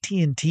and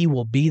AT&T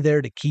will be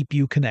there to keep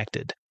you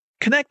connected.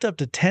 Connect up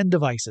to 10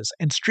 devices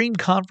and stream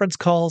conference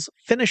calls,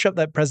 finish up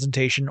that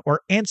presentation, or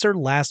answer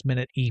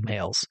last-minute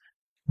emails.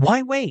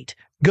 Why wait?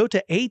 Go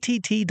to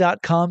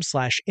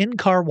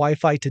att.com/in-car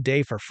Wi-Fi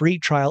today for free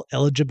trial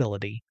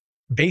eligibility.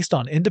 Based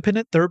on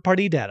independent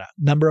third-party data,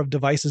 number of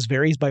devices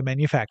varies by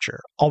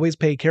manufacturer. Always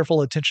pay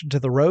careful attention to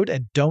the road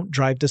and don't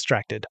drive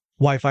distracted.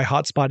 Wi-Fi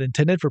hotspot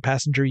intended for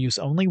passenger use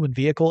only when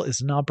vehicle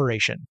is in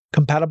operation.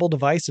 Compatible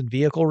device and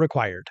vehicle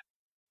required.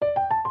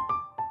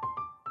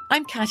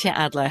 I'm Katya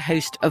Adler,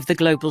 host of The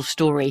Global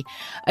Story.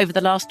 Over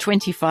the last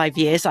 25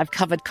 years, I've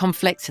covered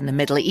conflicts in the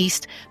Middle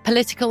East,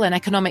 political and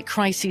economic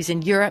crises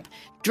in Europe,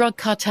 drug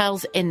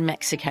cartels in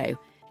Mexico.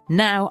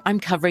 Now I'm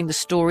covering the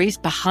stories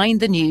behind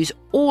the news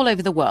all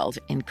over the world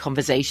in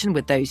conversation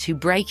with those who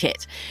break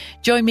it.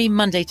 Join me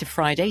Monday to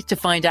Friday to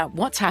find out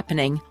what's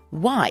happening,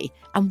 why,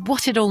 and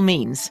what it all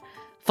means.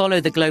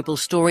 Follow The Global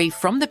Story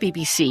from the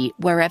BBC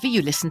wherever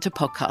you listen to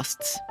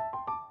podcasts.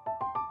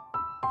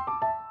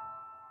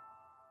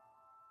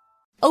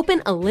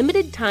 Open a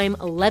limited-time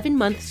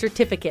 11-month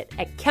certificate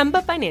at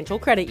Kemba Financial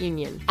Credit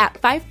Union. At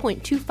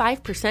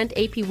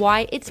 5.25%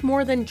 APY, it's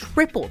more than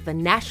triple the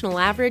national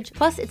average,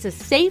 plus it's a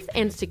safe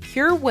and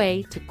secure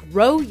way to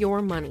grow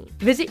your money.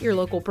 Visit your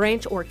local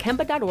branch or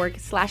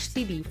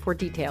kemba.org/cb for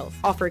details.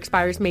 Offer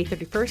expires May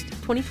 31st,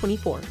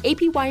 2024.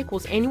 APY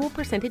equals annual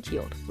percentage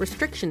yield.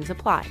 Restrictions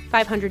apply.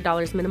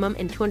 $500 minimum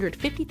and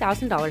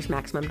 $250,000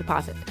 maximum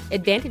deposit.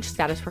 Advantage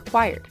status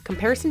required.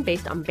 Comparison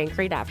based on bank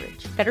rate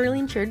average. Federally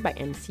insured by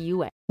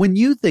NCUA. When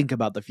you think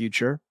about the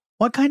future,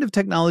 what kind of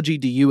technology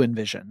do you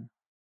envision?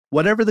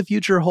 Whatever the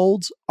future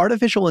holds,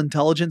 artificial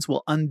intelligence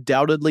will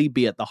undoubtedly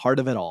be at the heart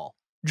of it all.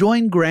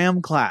 Join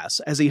Graham Class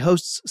as he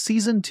hosts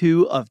Season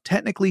 2 of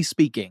Technically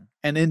Speaking,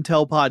 an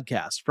Intel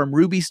podcast from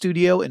Ruby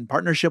Studio in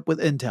partnership with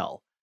Intel.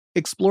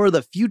 Explore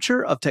the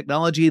future of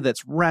technology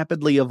that's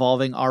rapidly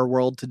evolving our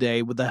world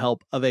today with the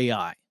help of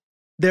AI.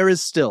 There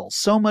is still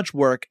so much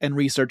work and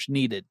research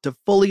needed to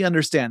fully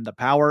understand the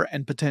power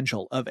and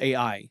potential of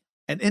AI.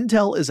 And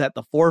Intel is at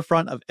the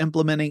forefront of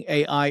implementing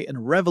AI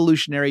in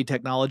revolutionary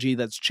technology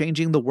that's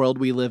changing the world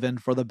we live in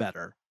for the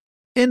better.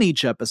 In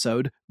each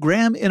episode,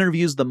 Graham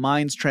interviews the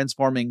minds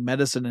transforming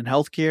medicine and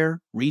healthcare,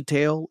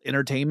 retail,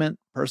 entertainment,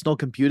 personal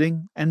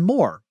computing, and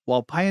more,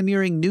 while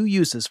pioneering new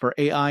uses for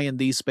AI in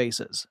these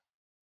spaces.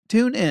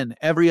 Tune in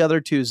every other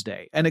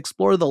Tuesday and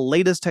explore the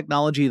latest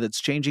technology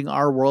that's changing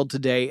our world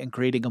today and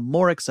creating a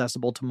more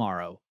accessible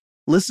tomorrow.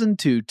 Listen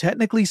to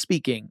Technically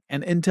Speaking,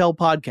 an Intel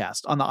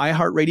podcast on the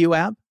iHeartRadio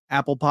app,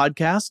 Apple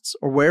Podcasts,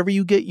 or wherever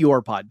you get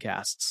your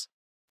podcasts.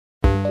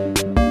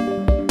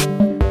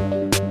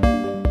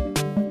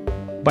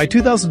 By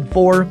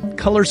 2004,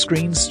 color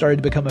screens started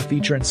to become a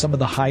feature in some of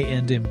the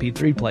high-end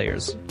MP3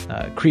 players.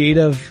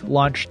 Creative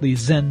launched the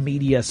Zen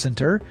Media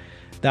Center.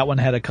 That one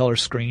had a color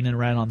screen and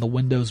ran on the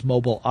Windows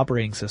Mobile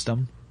operating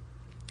system.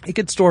 It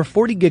could store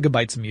 40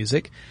 gigabytes of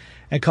music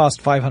and cost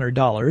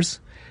 $500.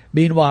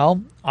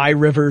 Meanwhile,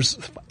 iRiver's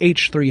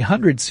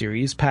H300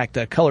 series packed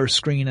a color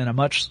screen in a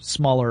much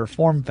smaller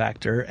form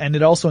factor, and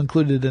it also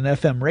included an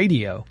FM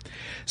radio.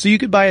 So you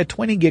could buy a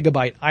 20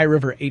 gigabyte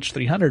iRiver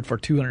H300 for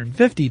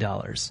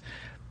 $250.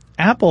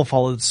 Apple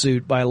followed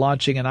suit by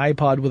launching an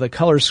iPod with a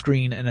color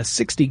screen and a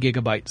 60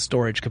 gigabyte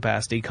storage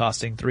capacity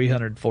costing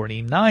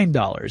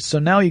 $349. So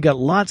now you got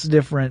lots of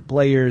different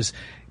players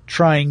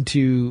trying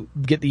to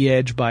get the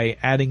edge by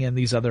adding in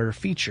these other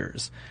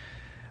features.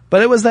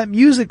 But it was that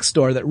music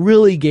store that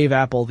really gave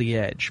Apple the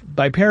edge.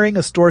 By pairing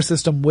a store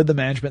system with the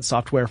management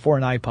software for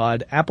an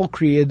iPod, Apple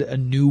created a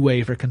new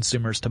way for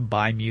consumers to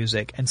buy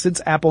music. And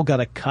since Apple got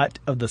a cut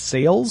of the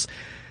sales,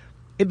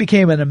 it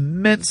became an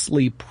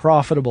immensely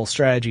profitable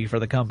strategy for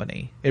the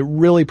company. It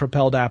really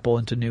propelled Apple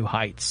into new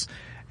heights.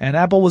 And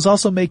Apple was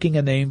also making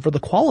a name for the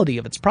quality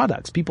of its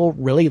products. People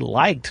really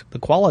liked the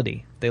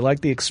quality. They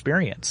liked the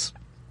experience,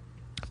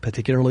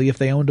 particularly if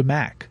they owned a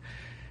Mac.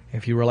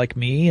 If you were like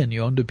me and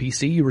you owned a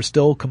PC, you were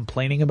still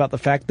complaining about the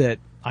fact that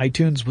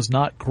iTunes was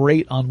not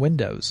great on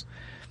Windows.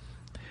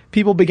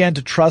 People began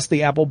to trust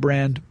the Apple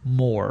brand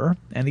more,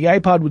 and the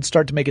iPod would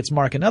start to make its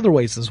mark in other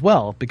ways as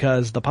well,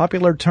 because the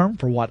popular term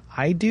for what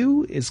I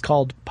do is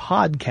called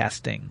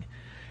podcasting.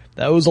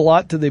 That owes a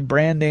lot to the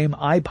brand name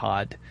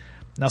iPod.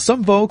 Now,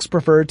 some folks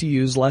prefer to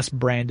use less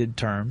branded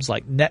terms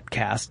like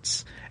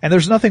netcasts, and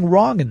there's nothing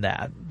wrong in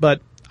that,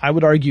 but I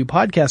would argue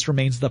podcast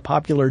remains the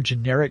popular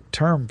generic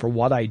term for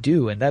what I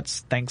do, and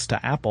that's thanks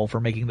to Apple for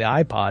making the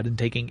iPod and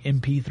taking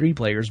MP3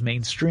 players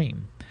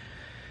mainstream.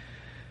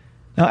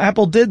 Now,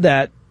 Apple did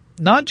that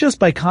not just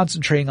by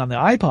concentrating on the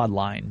iPod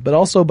line, but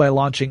also by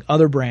launching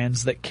other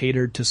brands that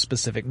catered to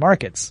specific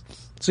markets.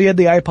 So you had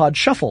the iPod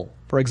Shuffle,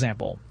 for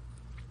example.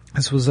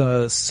 This was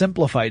a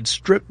simplified,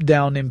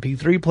 stripped-down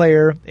MP3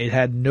 player. It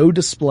had no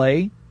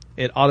display.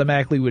 It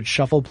automatically would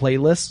shuffle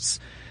playlists.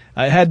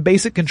 It had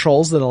basic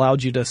controls that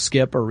allowed you to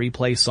skip or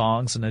replay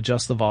songs and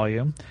adjust the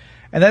volume.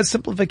 And that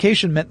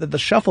simplification meant that the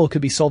Shuffle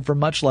could be sold for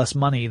much less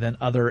money than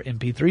other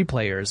MP3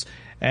 players.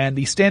 And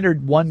the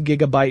standard 1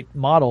 gigabyte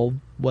model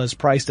was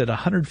priced at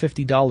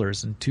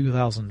 $150 in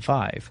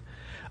 2005.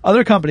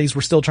 Other companies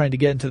were still trying to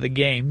get into the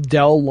game.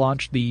 Dell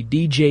launched the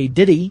DJ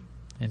Ditty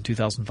in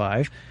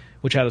 2005,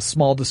 which had a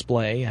small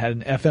display, had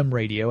an FM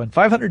radio, and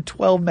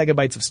 512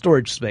 megabytes of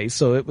storage space,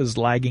 so it was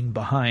lagging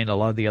behind a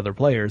lot of the other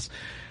players.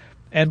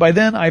 And by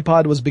then,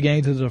 iPod was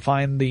beginning to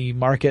define the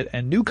market,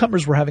 and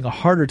newcomers were having a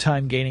harder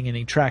time gaining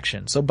any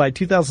traction. So by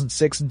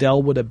 2006,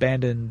 Dell would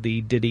abandon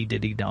the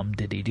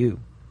diddy-diddy-dum-diddy-doo.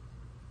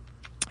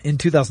 In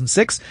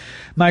 2006,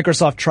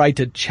 Microsoft tried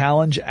to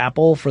challenge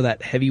Apple for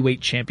that heavyweight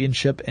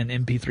championship in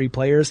MP3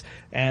 players,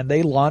 and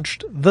they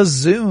launched the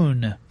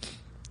Zune.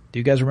 Do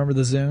you guys remember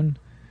the Zune?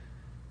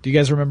 Do you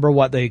guys remember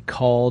what they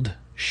called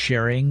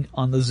sharing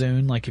on the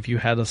Zune. Like if you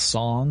had a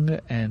song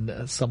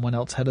and someone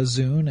else had a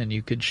Zune and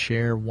you could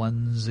share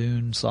one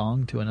Zune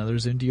song to another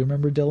Zune. Do you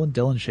remember Dylan?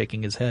 Dylan's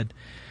shaking his head.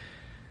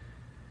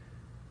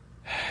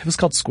 It was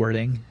called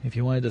squirting. If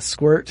you wanted to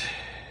squirt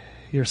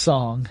your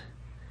song.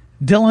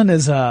 Dylan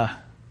is,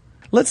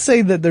 let's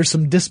say that there's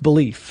some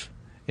disbelief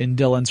in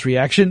Dylan's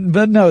reaction,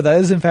 but no, that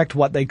is in fact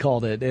what they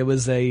called it. It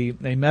was a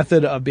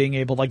method of being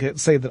able, like,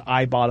 let's say that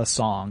I bought a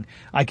song.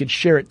 I could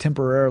share it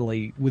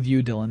temporarily with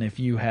you, Dylan, if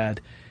you had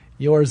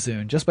your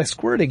Zune, just by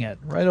squirting it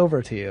right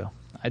over to you.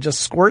 I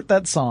just squirt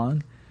that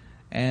song,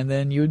 and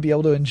then you would be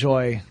able to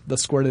enjoy the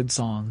squirted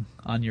song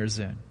on your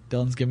Zune.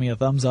 Dylan's giving me a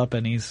thumbs up,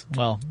 and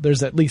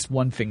there's at least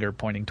one finger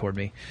pointing toward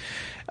me.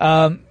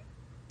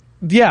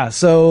 Yeah,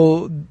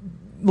 so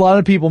a lot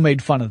of people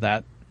made fun of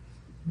that,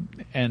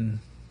 and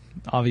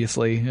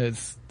obviously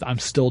I'm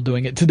still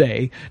doing it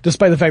today,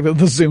 despite the fact that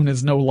the Zune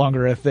is no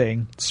longer a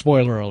thing.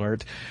 Spoiler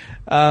alert.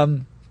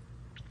 But,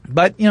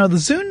 the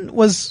Zune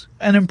was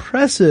an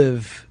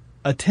impressive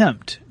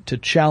attempt to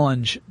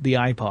challenge the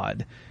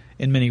iPod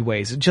in many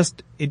ways.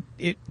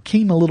 It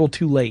came a little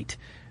too late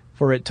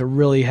for it to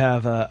really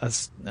have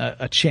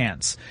a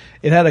chance.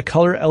 It had a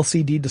color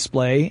LCD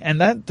display, and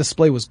that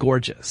display was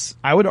gorgeous.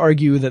 I would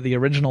argue that the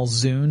original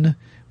Zune,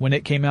 when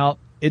it came out,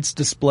 its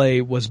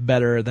display was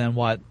better than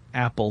what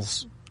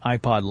Apple's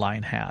iPod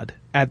line had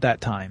at that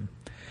time.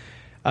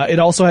 It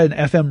also had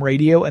an FM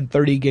radio and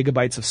 30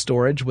 gigabytes of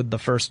storage with the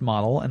first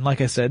model, and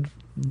like I said,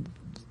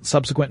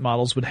 subsequent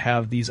models would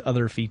have these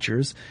other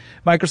features.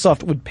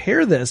 Microsoft would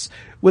pair this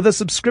with a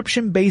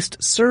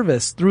subscription-based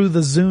service through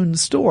the Zune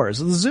store.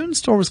 So the Zune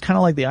store was kind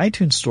of like the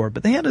iTunes store,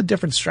 but they had a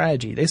different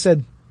strategy. They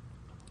said,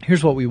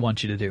 here's what we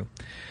want you to do.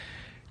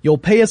 You'll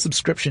pay a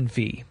subscription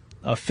fee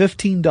of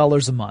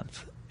 $15 a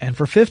month. And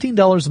for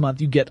 $15 a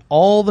month, you get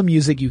all the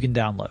music you can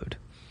download.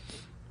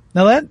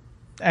 Now that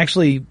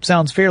actually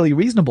sounds fairly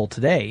reasonable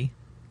today.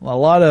 A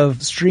lot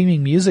of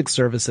streaming music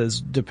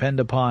services depend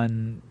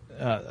upon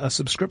a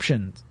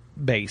subscription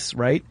base,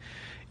 right?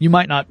 You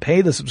might not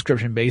pay the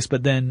subscription base,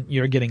 but then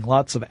you're getting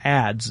lots of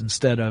ads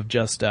instead of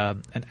just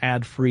an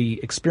ad-free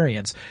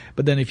experience.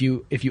 But then if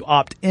you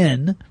opt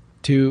in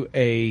to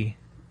a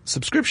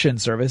subscription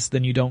service,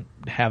 then you don't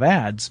have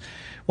ads.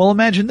 Well,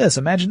 imagine this.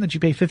 Imagine that you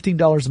pay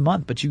 $15 a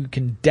month, but you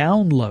can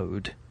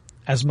download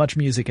as much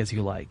music as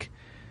you like.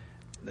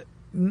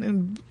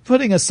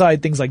 Putting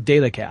aside things like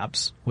data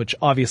caps, which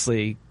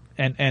obviously,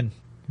 and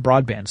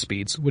broadband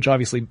speeds, which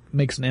obviously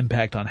makes an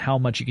impact on how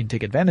much you can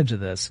take advantage of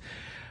this.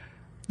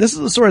 This is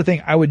the sort of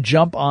thing I would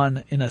jump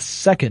on in a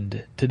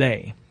second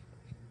today.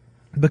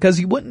 Because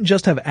you wouldn't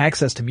just have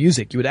access to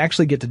music, you would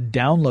actually get to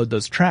download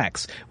those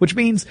tracks, which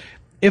means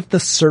if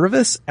the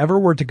service ever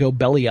were to go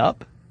belly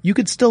up, you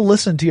could still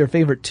listen to your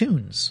favorite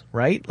tunes,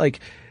 right? Like,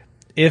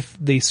 if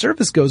the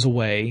service goes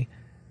away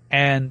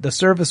and the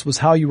service was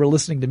how you were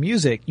listening to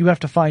music, you have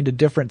to find a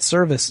different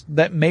service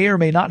that may or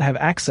may not have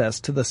access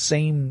to the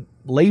same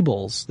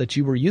labels that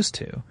you were used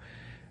to.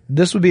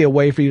 This would be a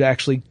way for you to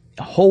actually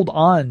hold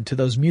on to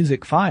those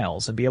music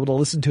files and be able to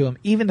listen to them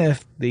even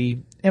if the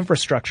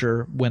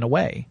infrastructure went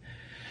away.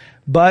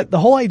 But the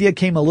whole idea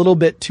came a little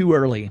bit too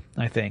early,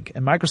 I think,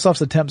 and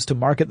Microsoft's attempts to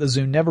market the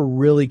Zune never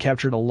really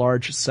captured a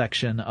large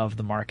section of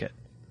the market.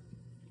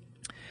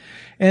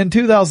 In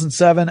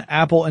 2007,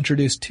 Apple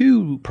introduced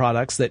two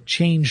products that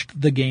changed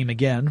the game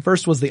again.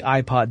 First was the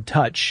iPod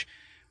Touch,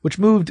 which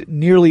moved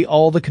nearly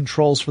all the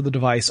controls for the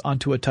device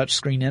onto a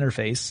touchscreen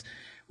interface,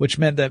 which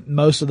meant that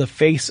most of the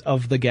face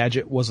of the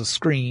gadget was a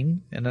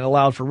screen, and it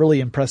allowed for really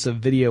impressive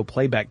video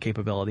playback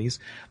capabilities.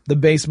 The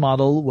base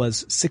model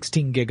was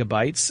 16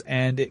 gigabytes,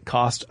 and it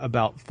cost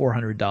about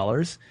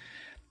 $400.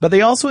 But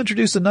they also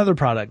introduced another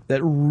product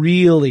that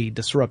really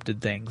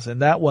disrupted things,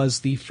 and that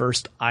was the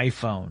first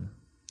iPhone.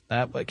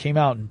 That came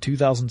out in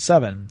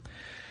 2007.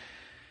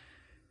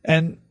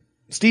 And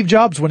Steve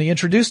Jobs, when he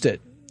introduced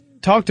it,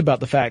 talked about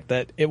the fact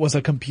that it was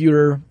a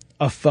computer,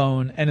 a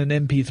phone, and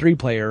an MP3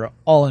 player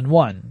all in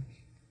one.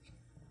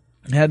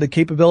 It had the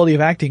capability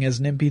of acting as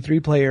an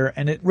MP3 player,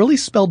 and it really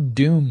spelled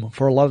doom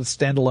for a lot of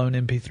standalone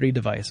MP3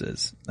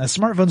 devices. As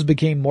smartphones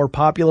became more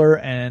popular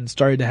and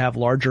started to have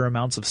larger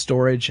amounts of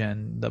storage,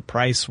 and the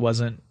price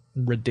wasn't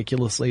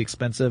ridiculously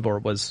expensive or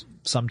was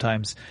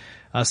sometimes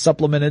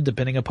supplemented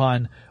depending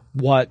upon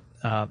what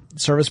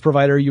service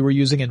provider you were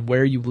using and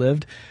where you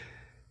lived,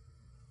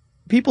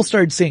 people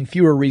started seeing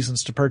fewer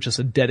reasons to purchase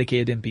a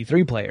dedicated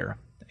MP3 player.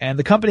 And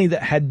the company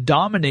that had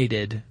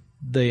dominated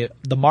the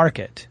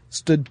market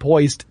stood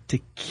poised to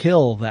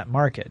kill that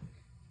market.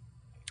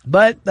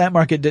 But that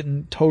market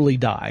didn't totally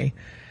die.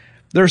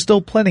 There are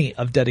still plenty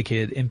of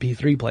dedicated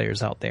MP3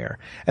 players out there,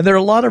 and there are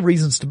a lot of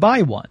reasons to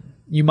buy one.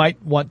 You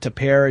might want to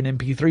pair an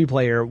MP3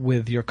 player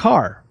with your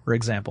car, for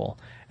example,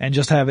 and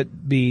just have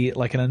it be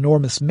like an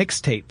enormous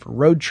mixtape for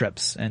road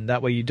trips, and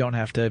that way you don't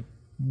have to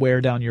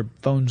wear down your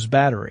phone's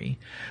battery.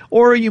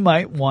 Or you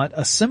might want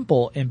a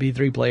simple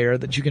MP3 player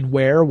that you can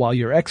wear while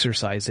you're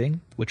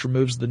exercising, which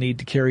removes the need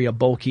to carry a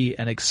bulky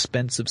and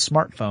expensive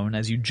smartphone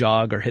as you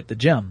jog or hit the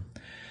gym.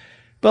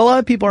 But a lot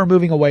of people are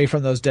moving away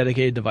from those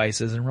dedicated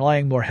devices and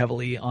relying more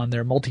heavily on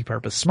their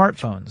multi-purpose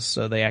smartphones.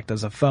 So they act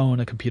as a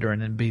phone, a computer,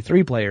 and an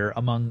MP3 player,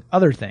 among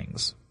other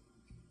things.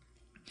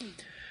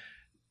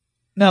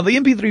 Now, the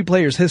MP3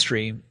 player's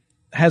history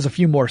has a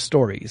few more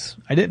stories.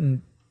 I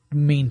didn't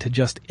mean to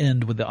just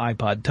end with the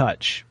iPod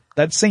Touch.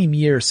 That same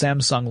year,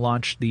 Samsung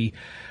launched the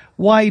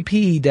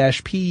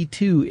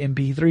YP-P2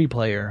 MP3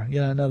 player.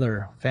 Yeah,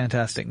 another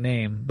fantastic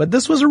name. But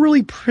this was a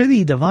really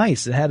pretty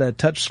device. It had a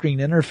touchscreen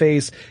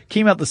interface,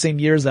 came out the same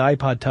year as the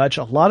iPod Touch.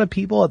 A lot of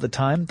people at the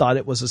time thought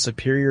it was a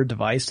superior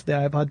device to the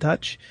iPod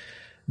Touch.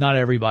 Not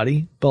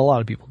everybody, but a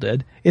lot of people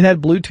did. It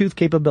had Bluetooth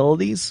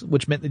capabilities,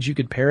 which meant that you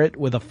could pair it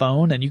with a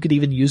phone, and you could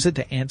even use it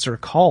to answer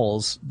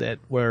calls that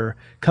were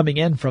coming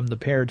in from the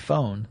paired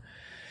phone.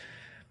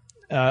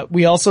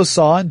 We also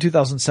saw in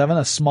 2007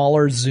 a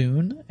smaller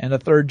Zune and a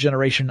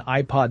third-generation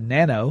iPod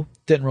Nano.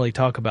 Didn't really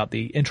talk about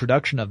the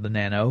introduction of the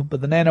Nano,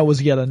 but the Nano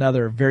was yet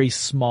another very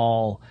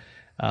small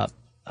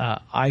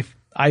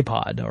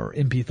iPod or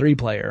MP3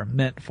 player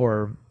meant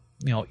for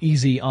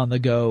easy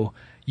on-the-go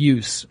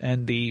use.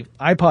 And the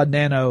iPod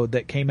Nano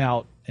that came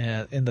out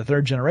in the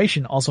third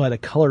generation also had a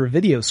color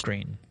video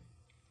screen.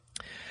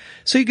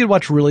 So you could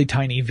watch really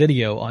tiny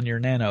video on your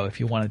Nano if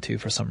you wanted to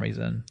for some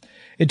reason.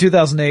 In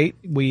 2008,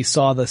 we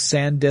saw the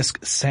SanDisk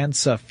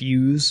Sansa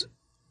Fuse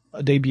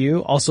debut,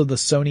 also the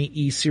Sony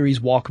E-Series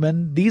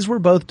Walkman. These were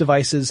both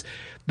devices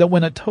that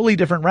went a totally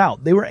different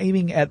route. They were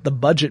aiming at the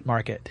budget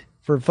market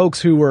for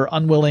folks who were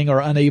unwilling or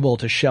unable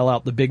to shell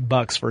out the big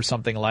bucks for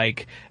something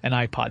like an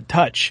iPod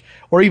Touch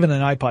or even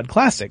an iPod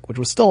Classic, which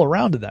was still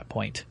around at that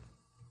point.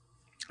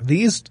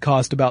 These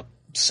cost about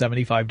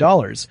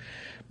 $75,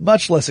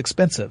 much less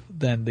expensive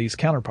than these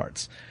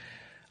counterparts.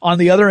 On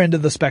the other end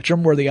of the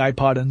spectrum were the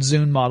iPod and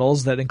Zune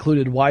models that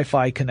included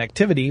Wi-Fi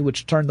connectivity,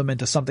 which turned them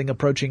into something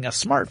approaching a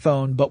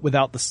smartphone, but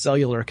without the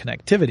cellular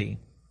connectivity.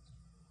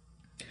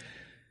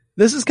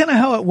 This is kind of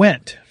how it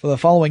went for the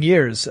following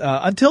years,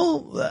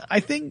 until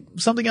I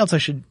think something else I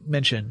should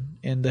mention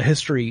in the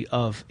history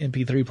of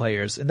MP3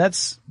 players, and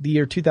that's the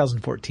year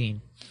 2014.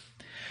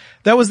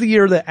 That was the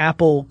year that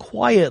Apple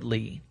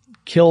quietly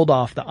killed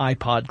off the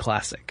iPod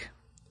Classic.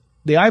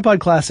 The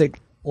iPod Classic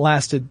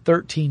lasted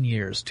 13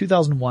 years,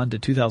 2001 to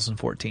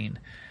 2014.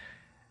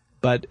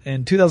 But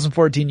in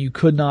 2014, you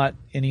could not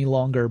any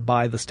longer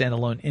buy the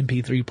standalone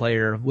MP3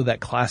 player with that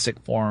classic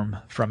form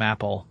from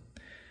Apple.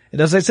 And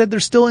as I said,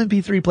 there's still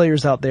MP3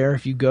 players out there.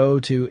 If you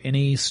go to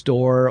any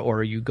store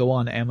or you go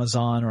on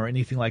Amazon or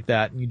anything like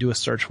that and you do a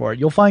search for it,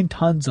 you'll find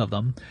tons of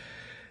them.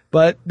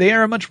 But they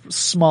are a much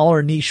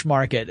smaller niche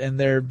market, and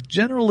they're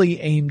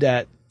generally aimed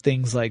at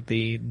things like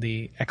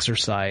the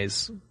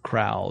exercise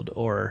crowd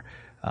or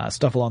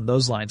stuff along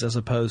those lines, as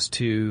opposed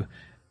to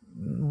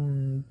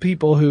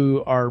people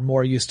who are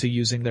more used to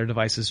using their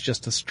devices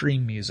just to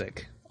stream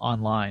music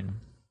online.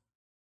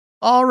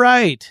 All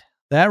right.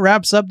 That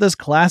wraps up this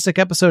classic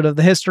episode of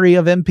the history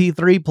of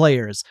MP3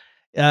 players.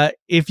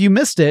 If you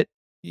missed it,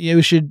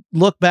 you should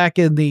look back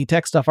in the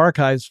TechStuff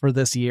archives for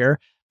this year,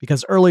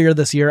 because earlier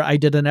this year I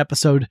did an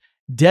episode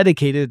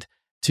dedicated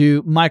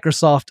to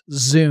Microsoft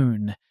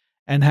Zune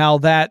and how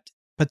that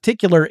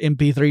particular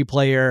MP3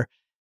 player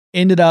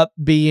ended up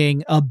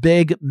being a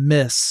big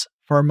miss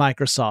for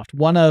Microsoft.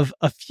 One of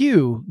a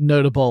few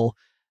notable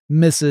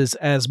misses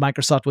as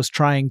Microsoft was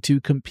trying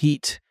to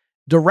compete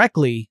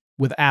directly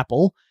with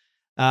Apple.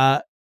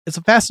 It's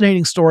a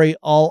fascinating story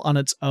all on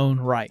its own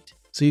right.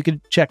 So you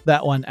can check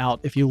that one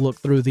out if you look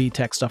through the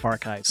TechStuff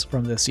archives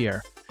from this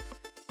year.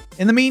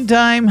 In the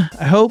meantime,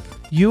 I hope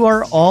you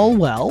are all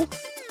well,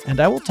 and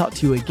I will talk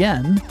to you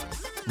again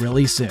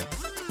really soon.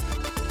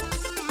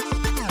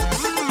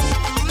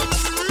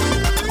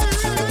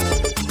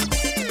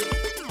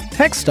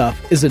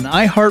 TechStuff is an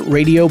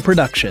iHeartRadio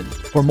production.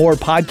 For more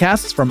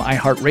podcasts from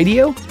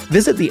iHeartRadio,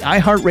 visit the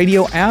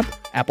iHeartRadio app,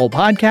 Apple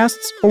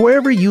Podcasts, or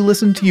wherever you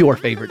listen to your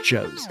favorite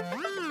shows.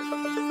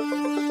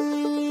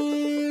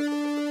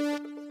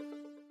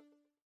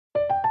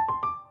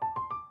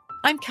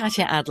 I'm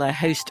Katya Adler,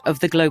 host of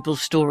The Global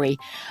Story.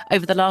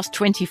 Over the last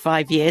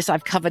 25 years,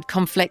 I've covered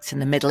conflicts in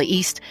the Middle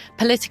East,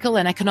 political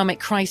and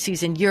economic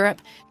crises in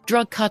Europe,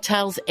 drug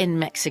cartels in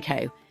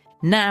Mexico.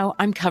 Now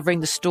I'm covering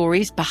the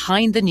stories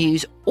behind the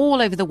news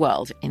all over the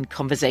world in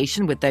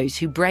conversation with those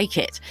who break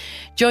it.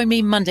 Join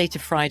me Monday to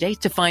Friday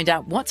to find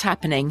out what's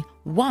happening,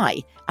 why,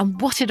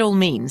 and what it all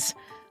means.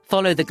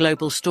 Follow The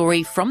Global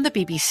Story from the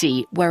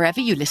BBC wherever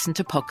you listen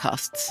to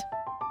podcasts.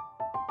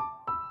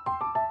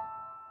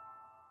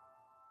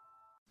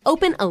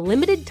 Open a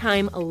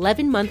limited-time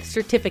 11-month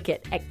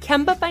certificate at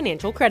Kemba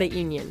Financial Credit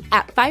Union.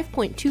 At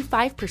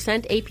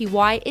 5.25%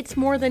 APY, it's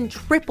more than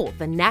triple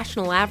the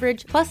national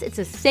average, plus it's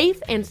a safe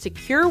and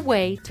secure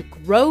way to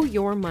grow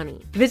your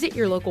money. Visit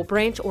your local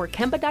branch or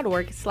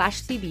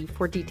kemba.org/cb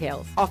for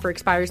details. Offer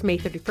expires May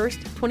 31st,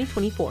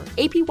 2024.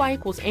 APY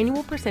equals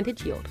annual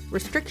percentage yield.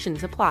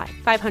 Restrictions apply.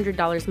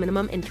 $500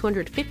 minimum and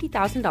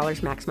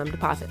 $250,000 maximum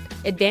deposit.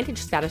 Advantage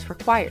status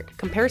required.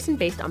 Comparison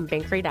based on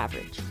bank rate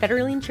average.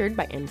 Federally insured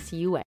by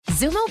NCUA. Play.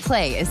 Xumo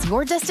Play is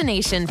your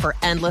destination for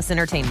endless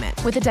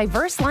entertainment. With a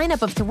diverse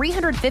lineup of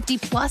 350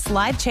 plus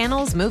live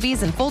channels,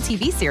 movies, and full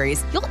TV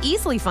series, you'll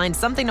easily find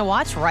something to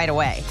watch right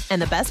away.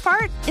 And the best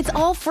part? It's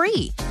all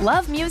free.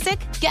 Love music?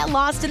 Get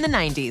lost in the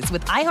 90s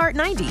with iHeart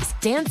 90s,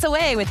 dance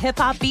away with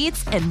hip-hop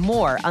beats, and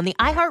more on the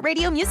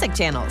iHeartRadio music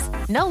channels.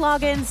 No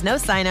logins, no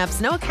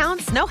signups, no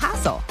accounts, no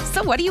hassle.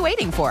 So what are you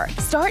waiting for?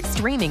 Start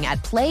streaming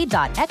at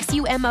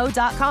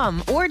play.xumo.com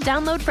or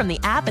download from the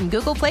app and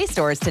Google Play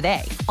stores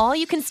today. All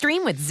you can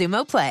stream with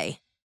Xumo Play.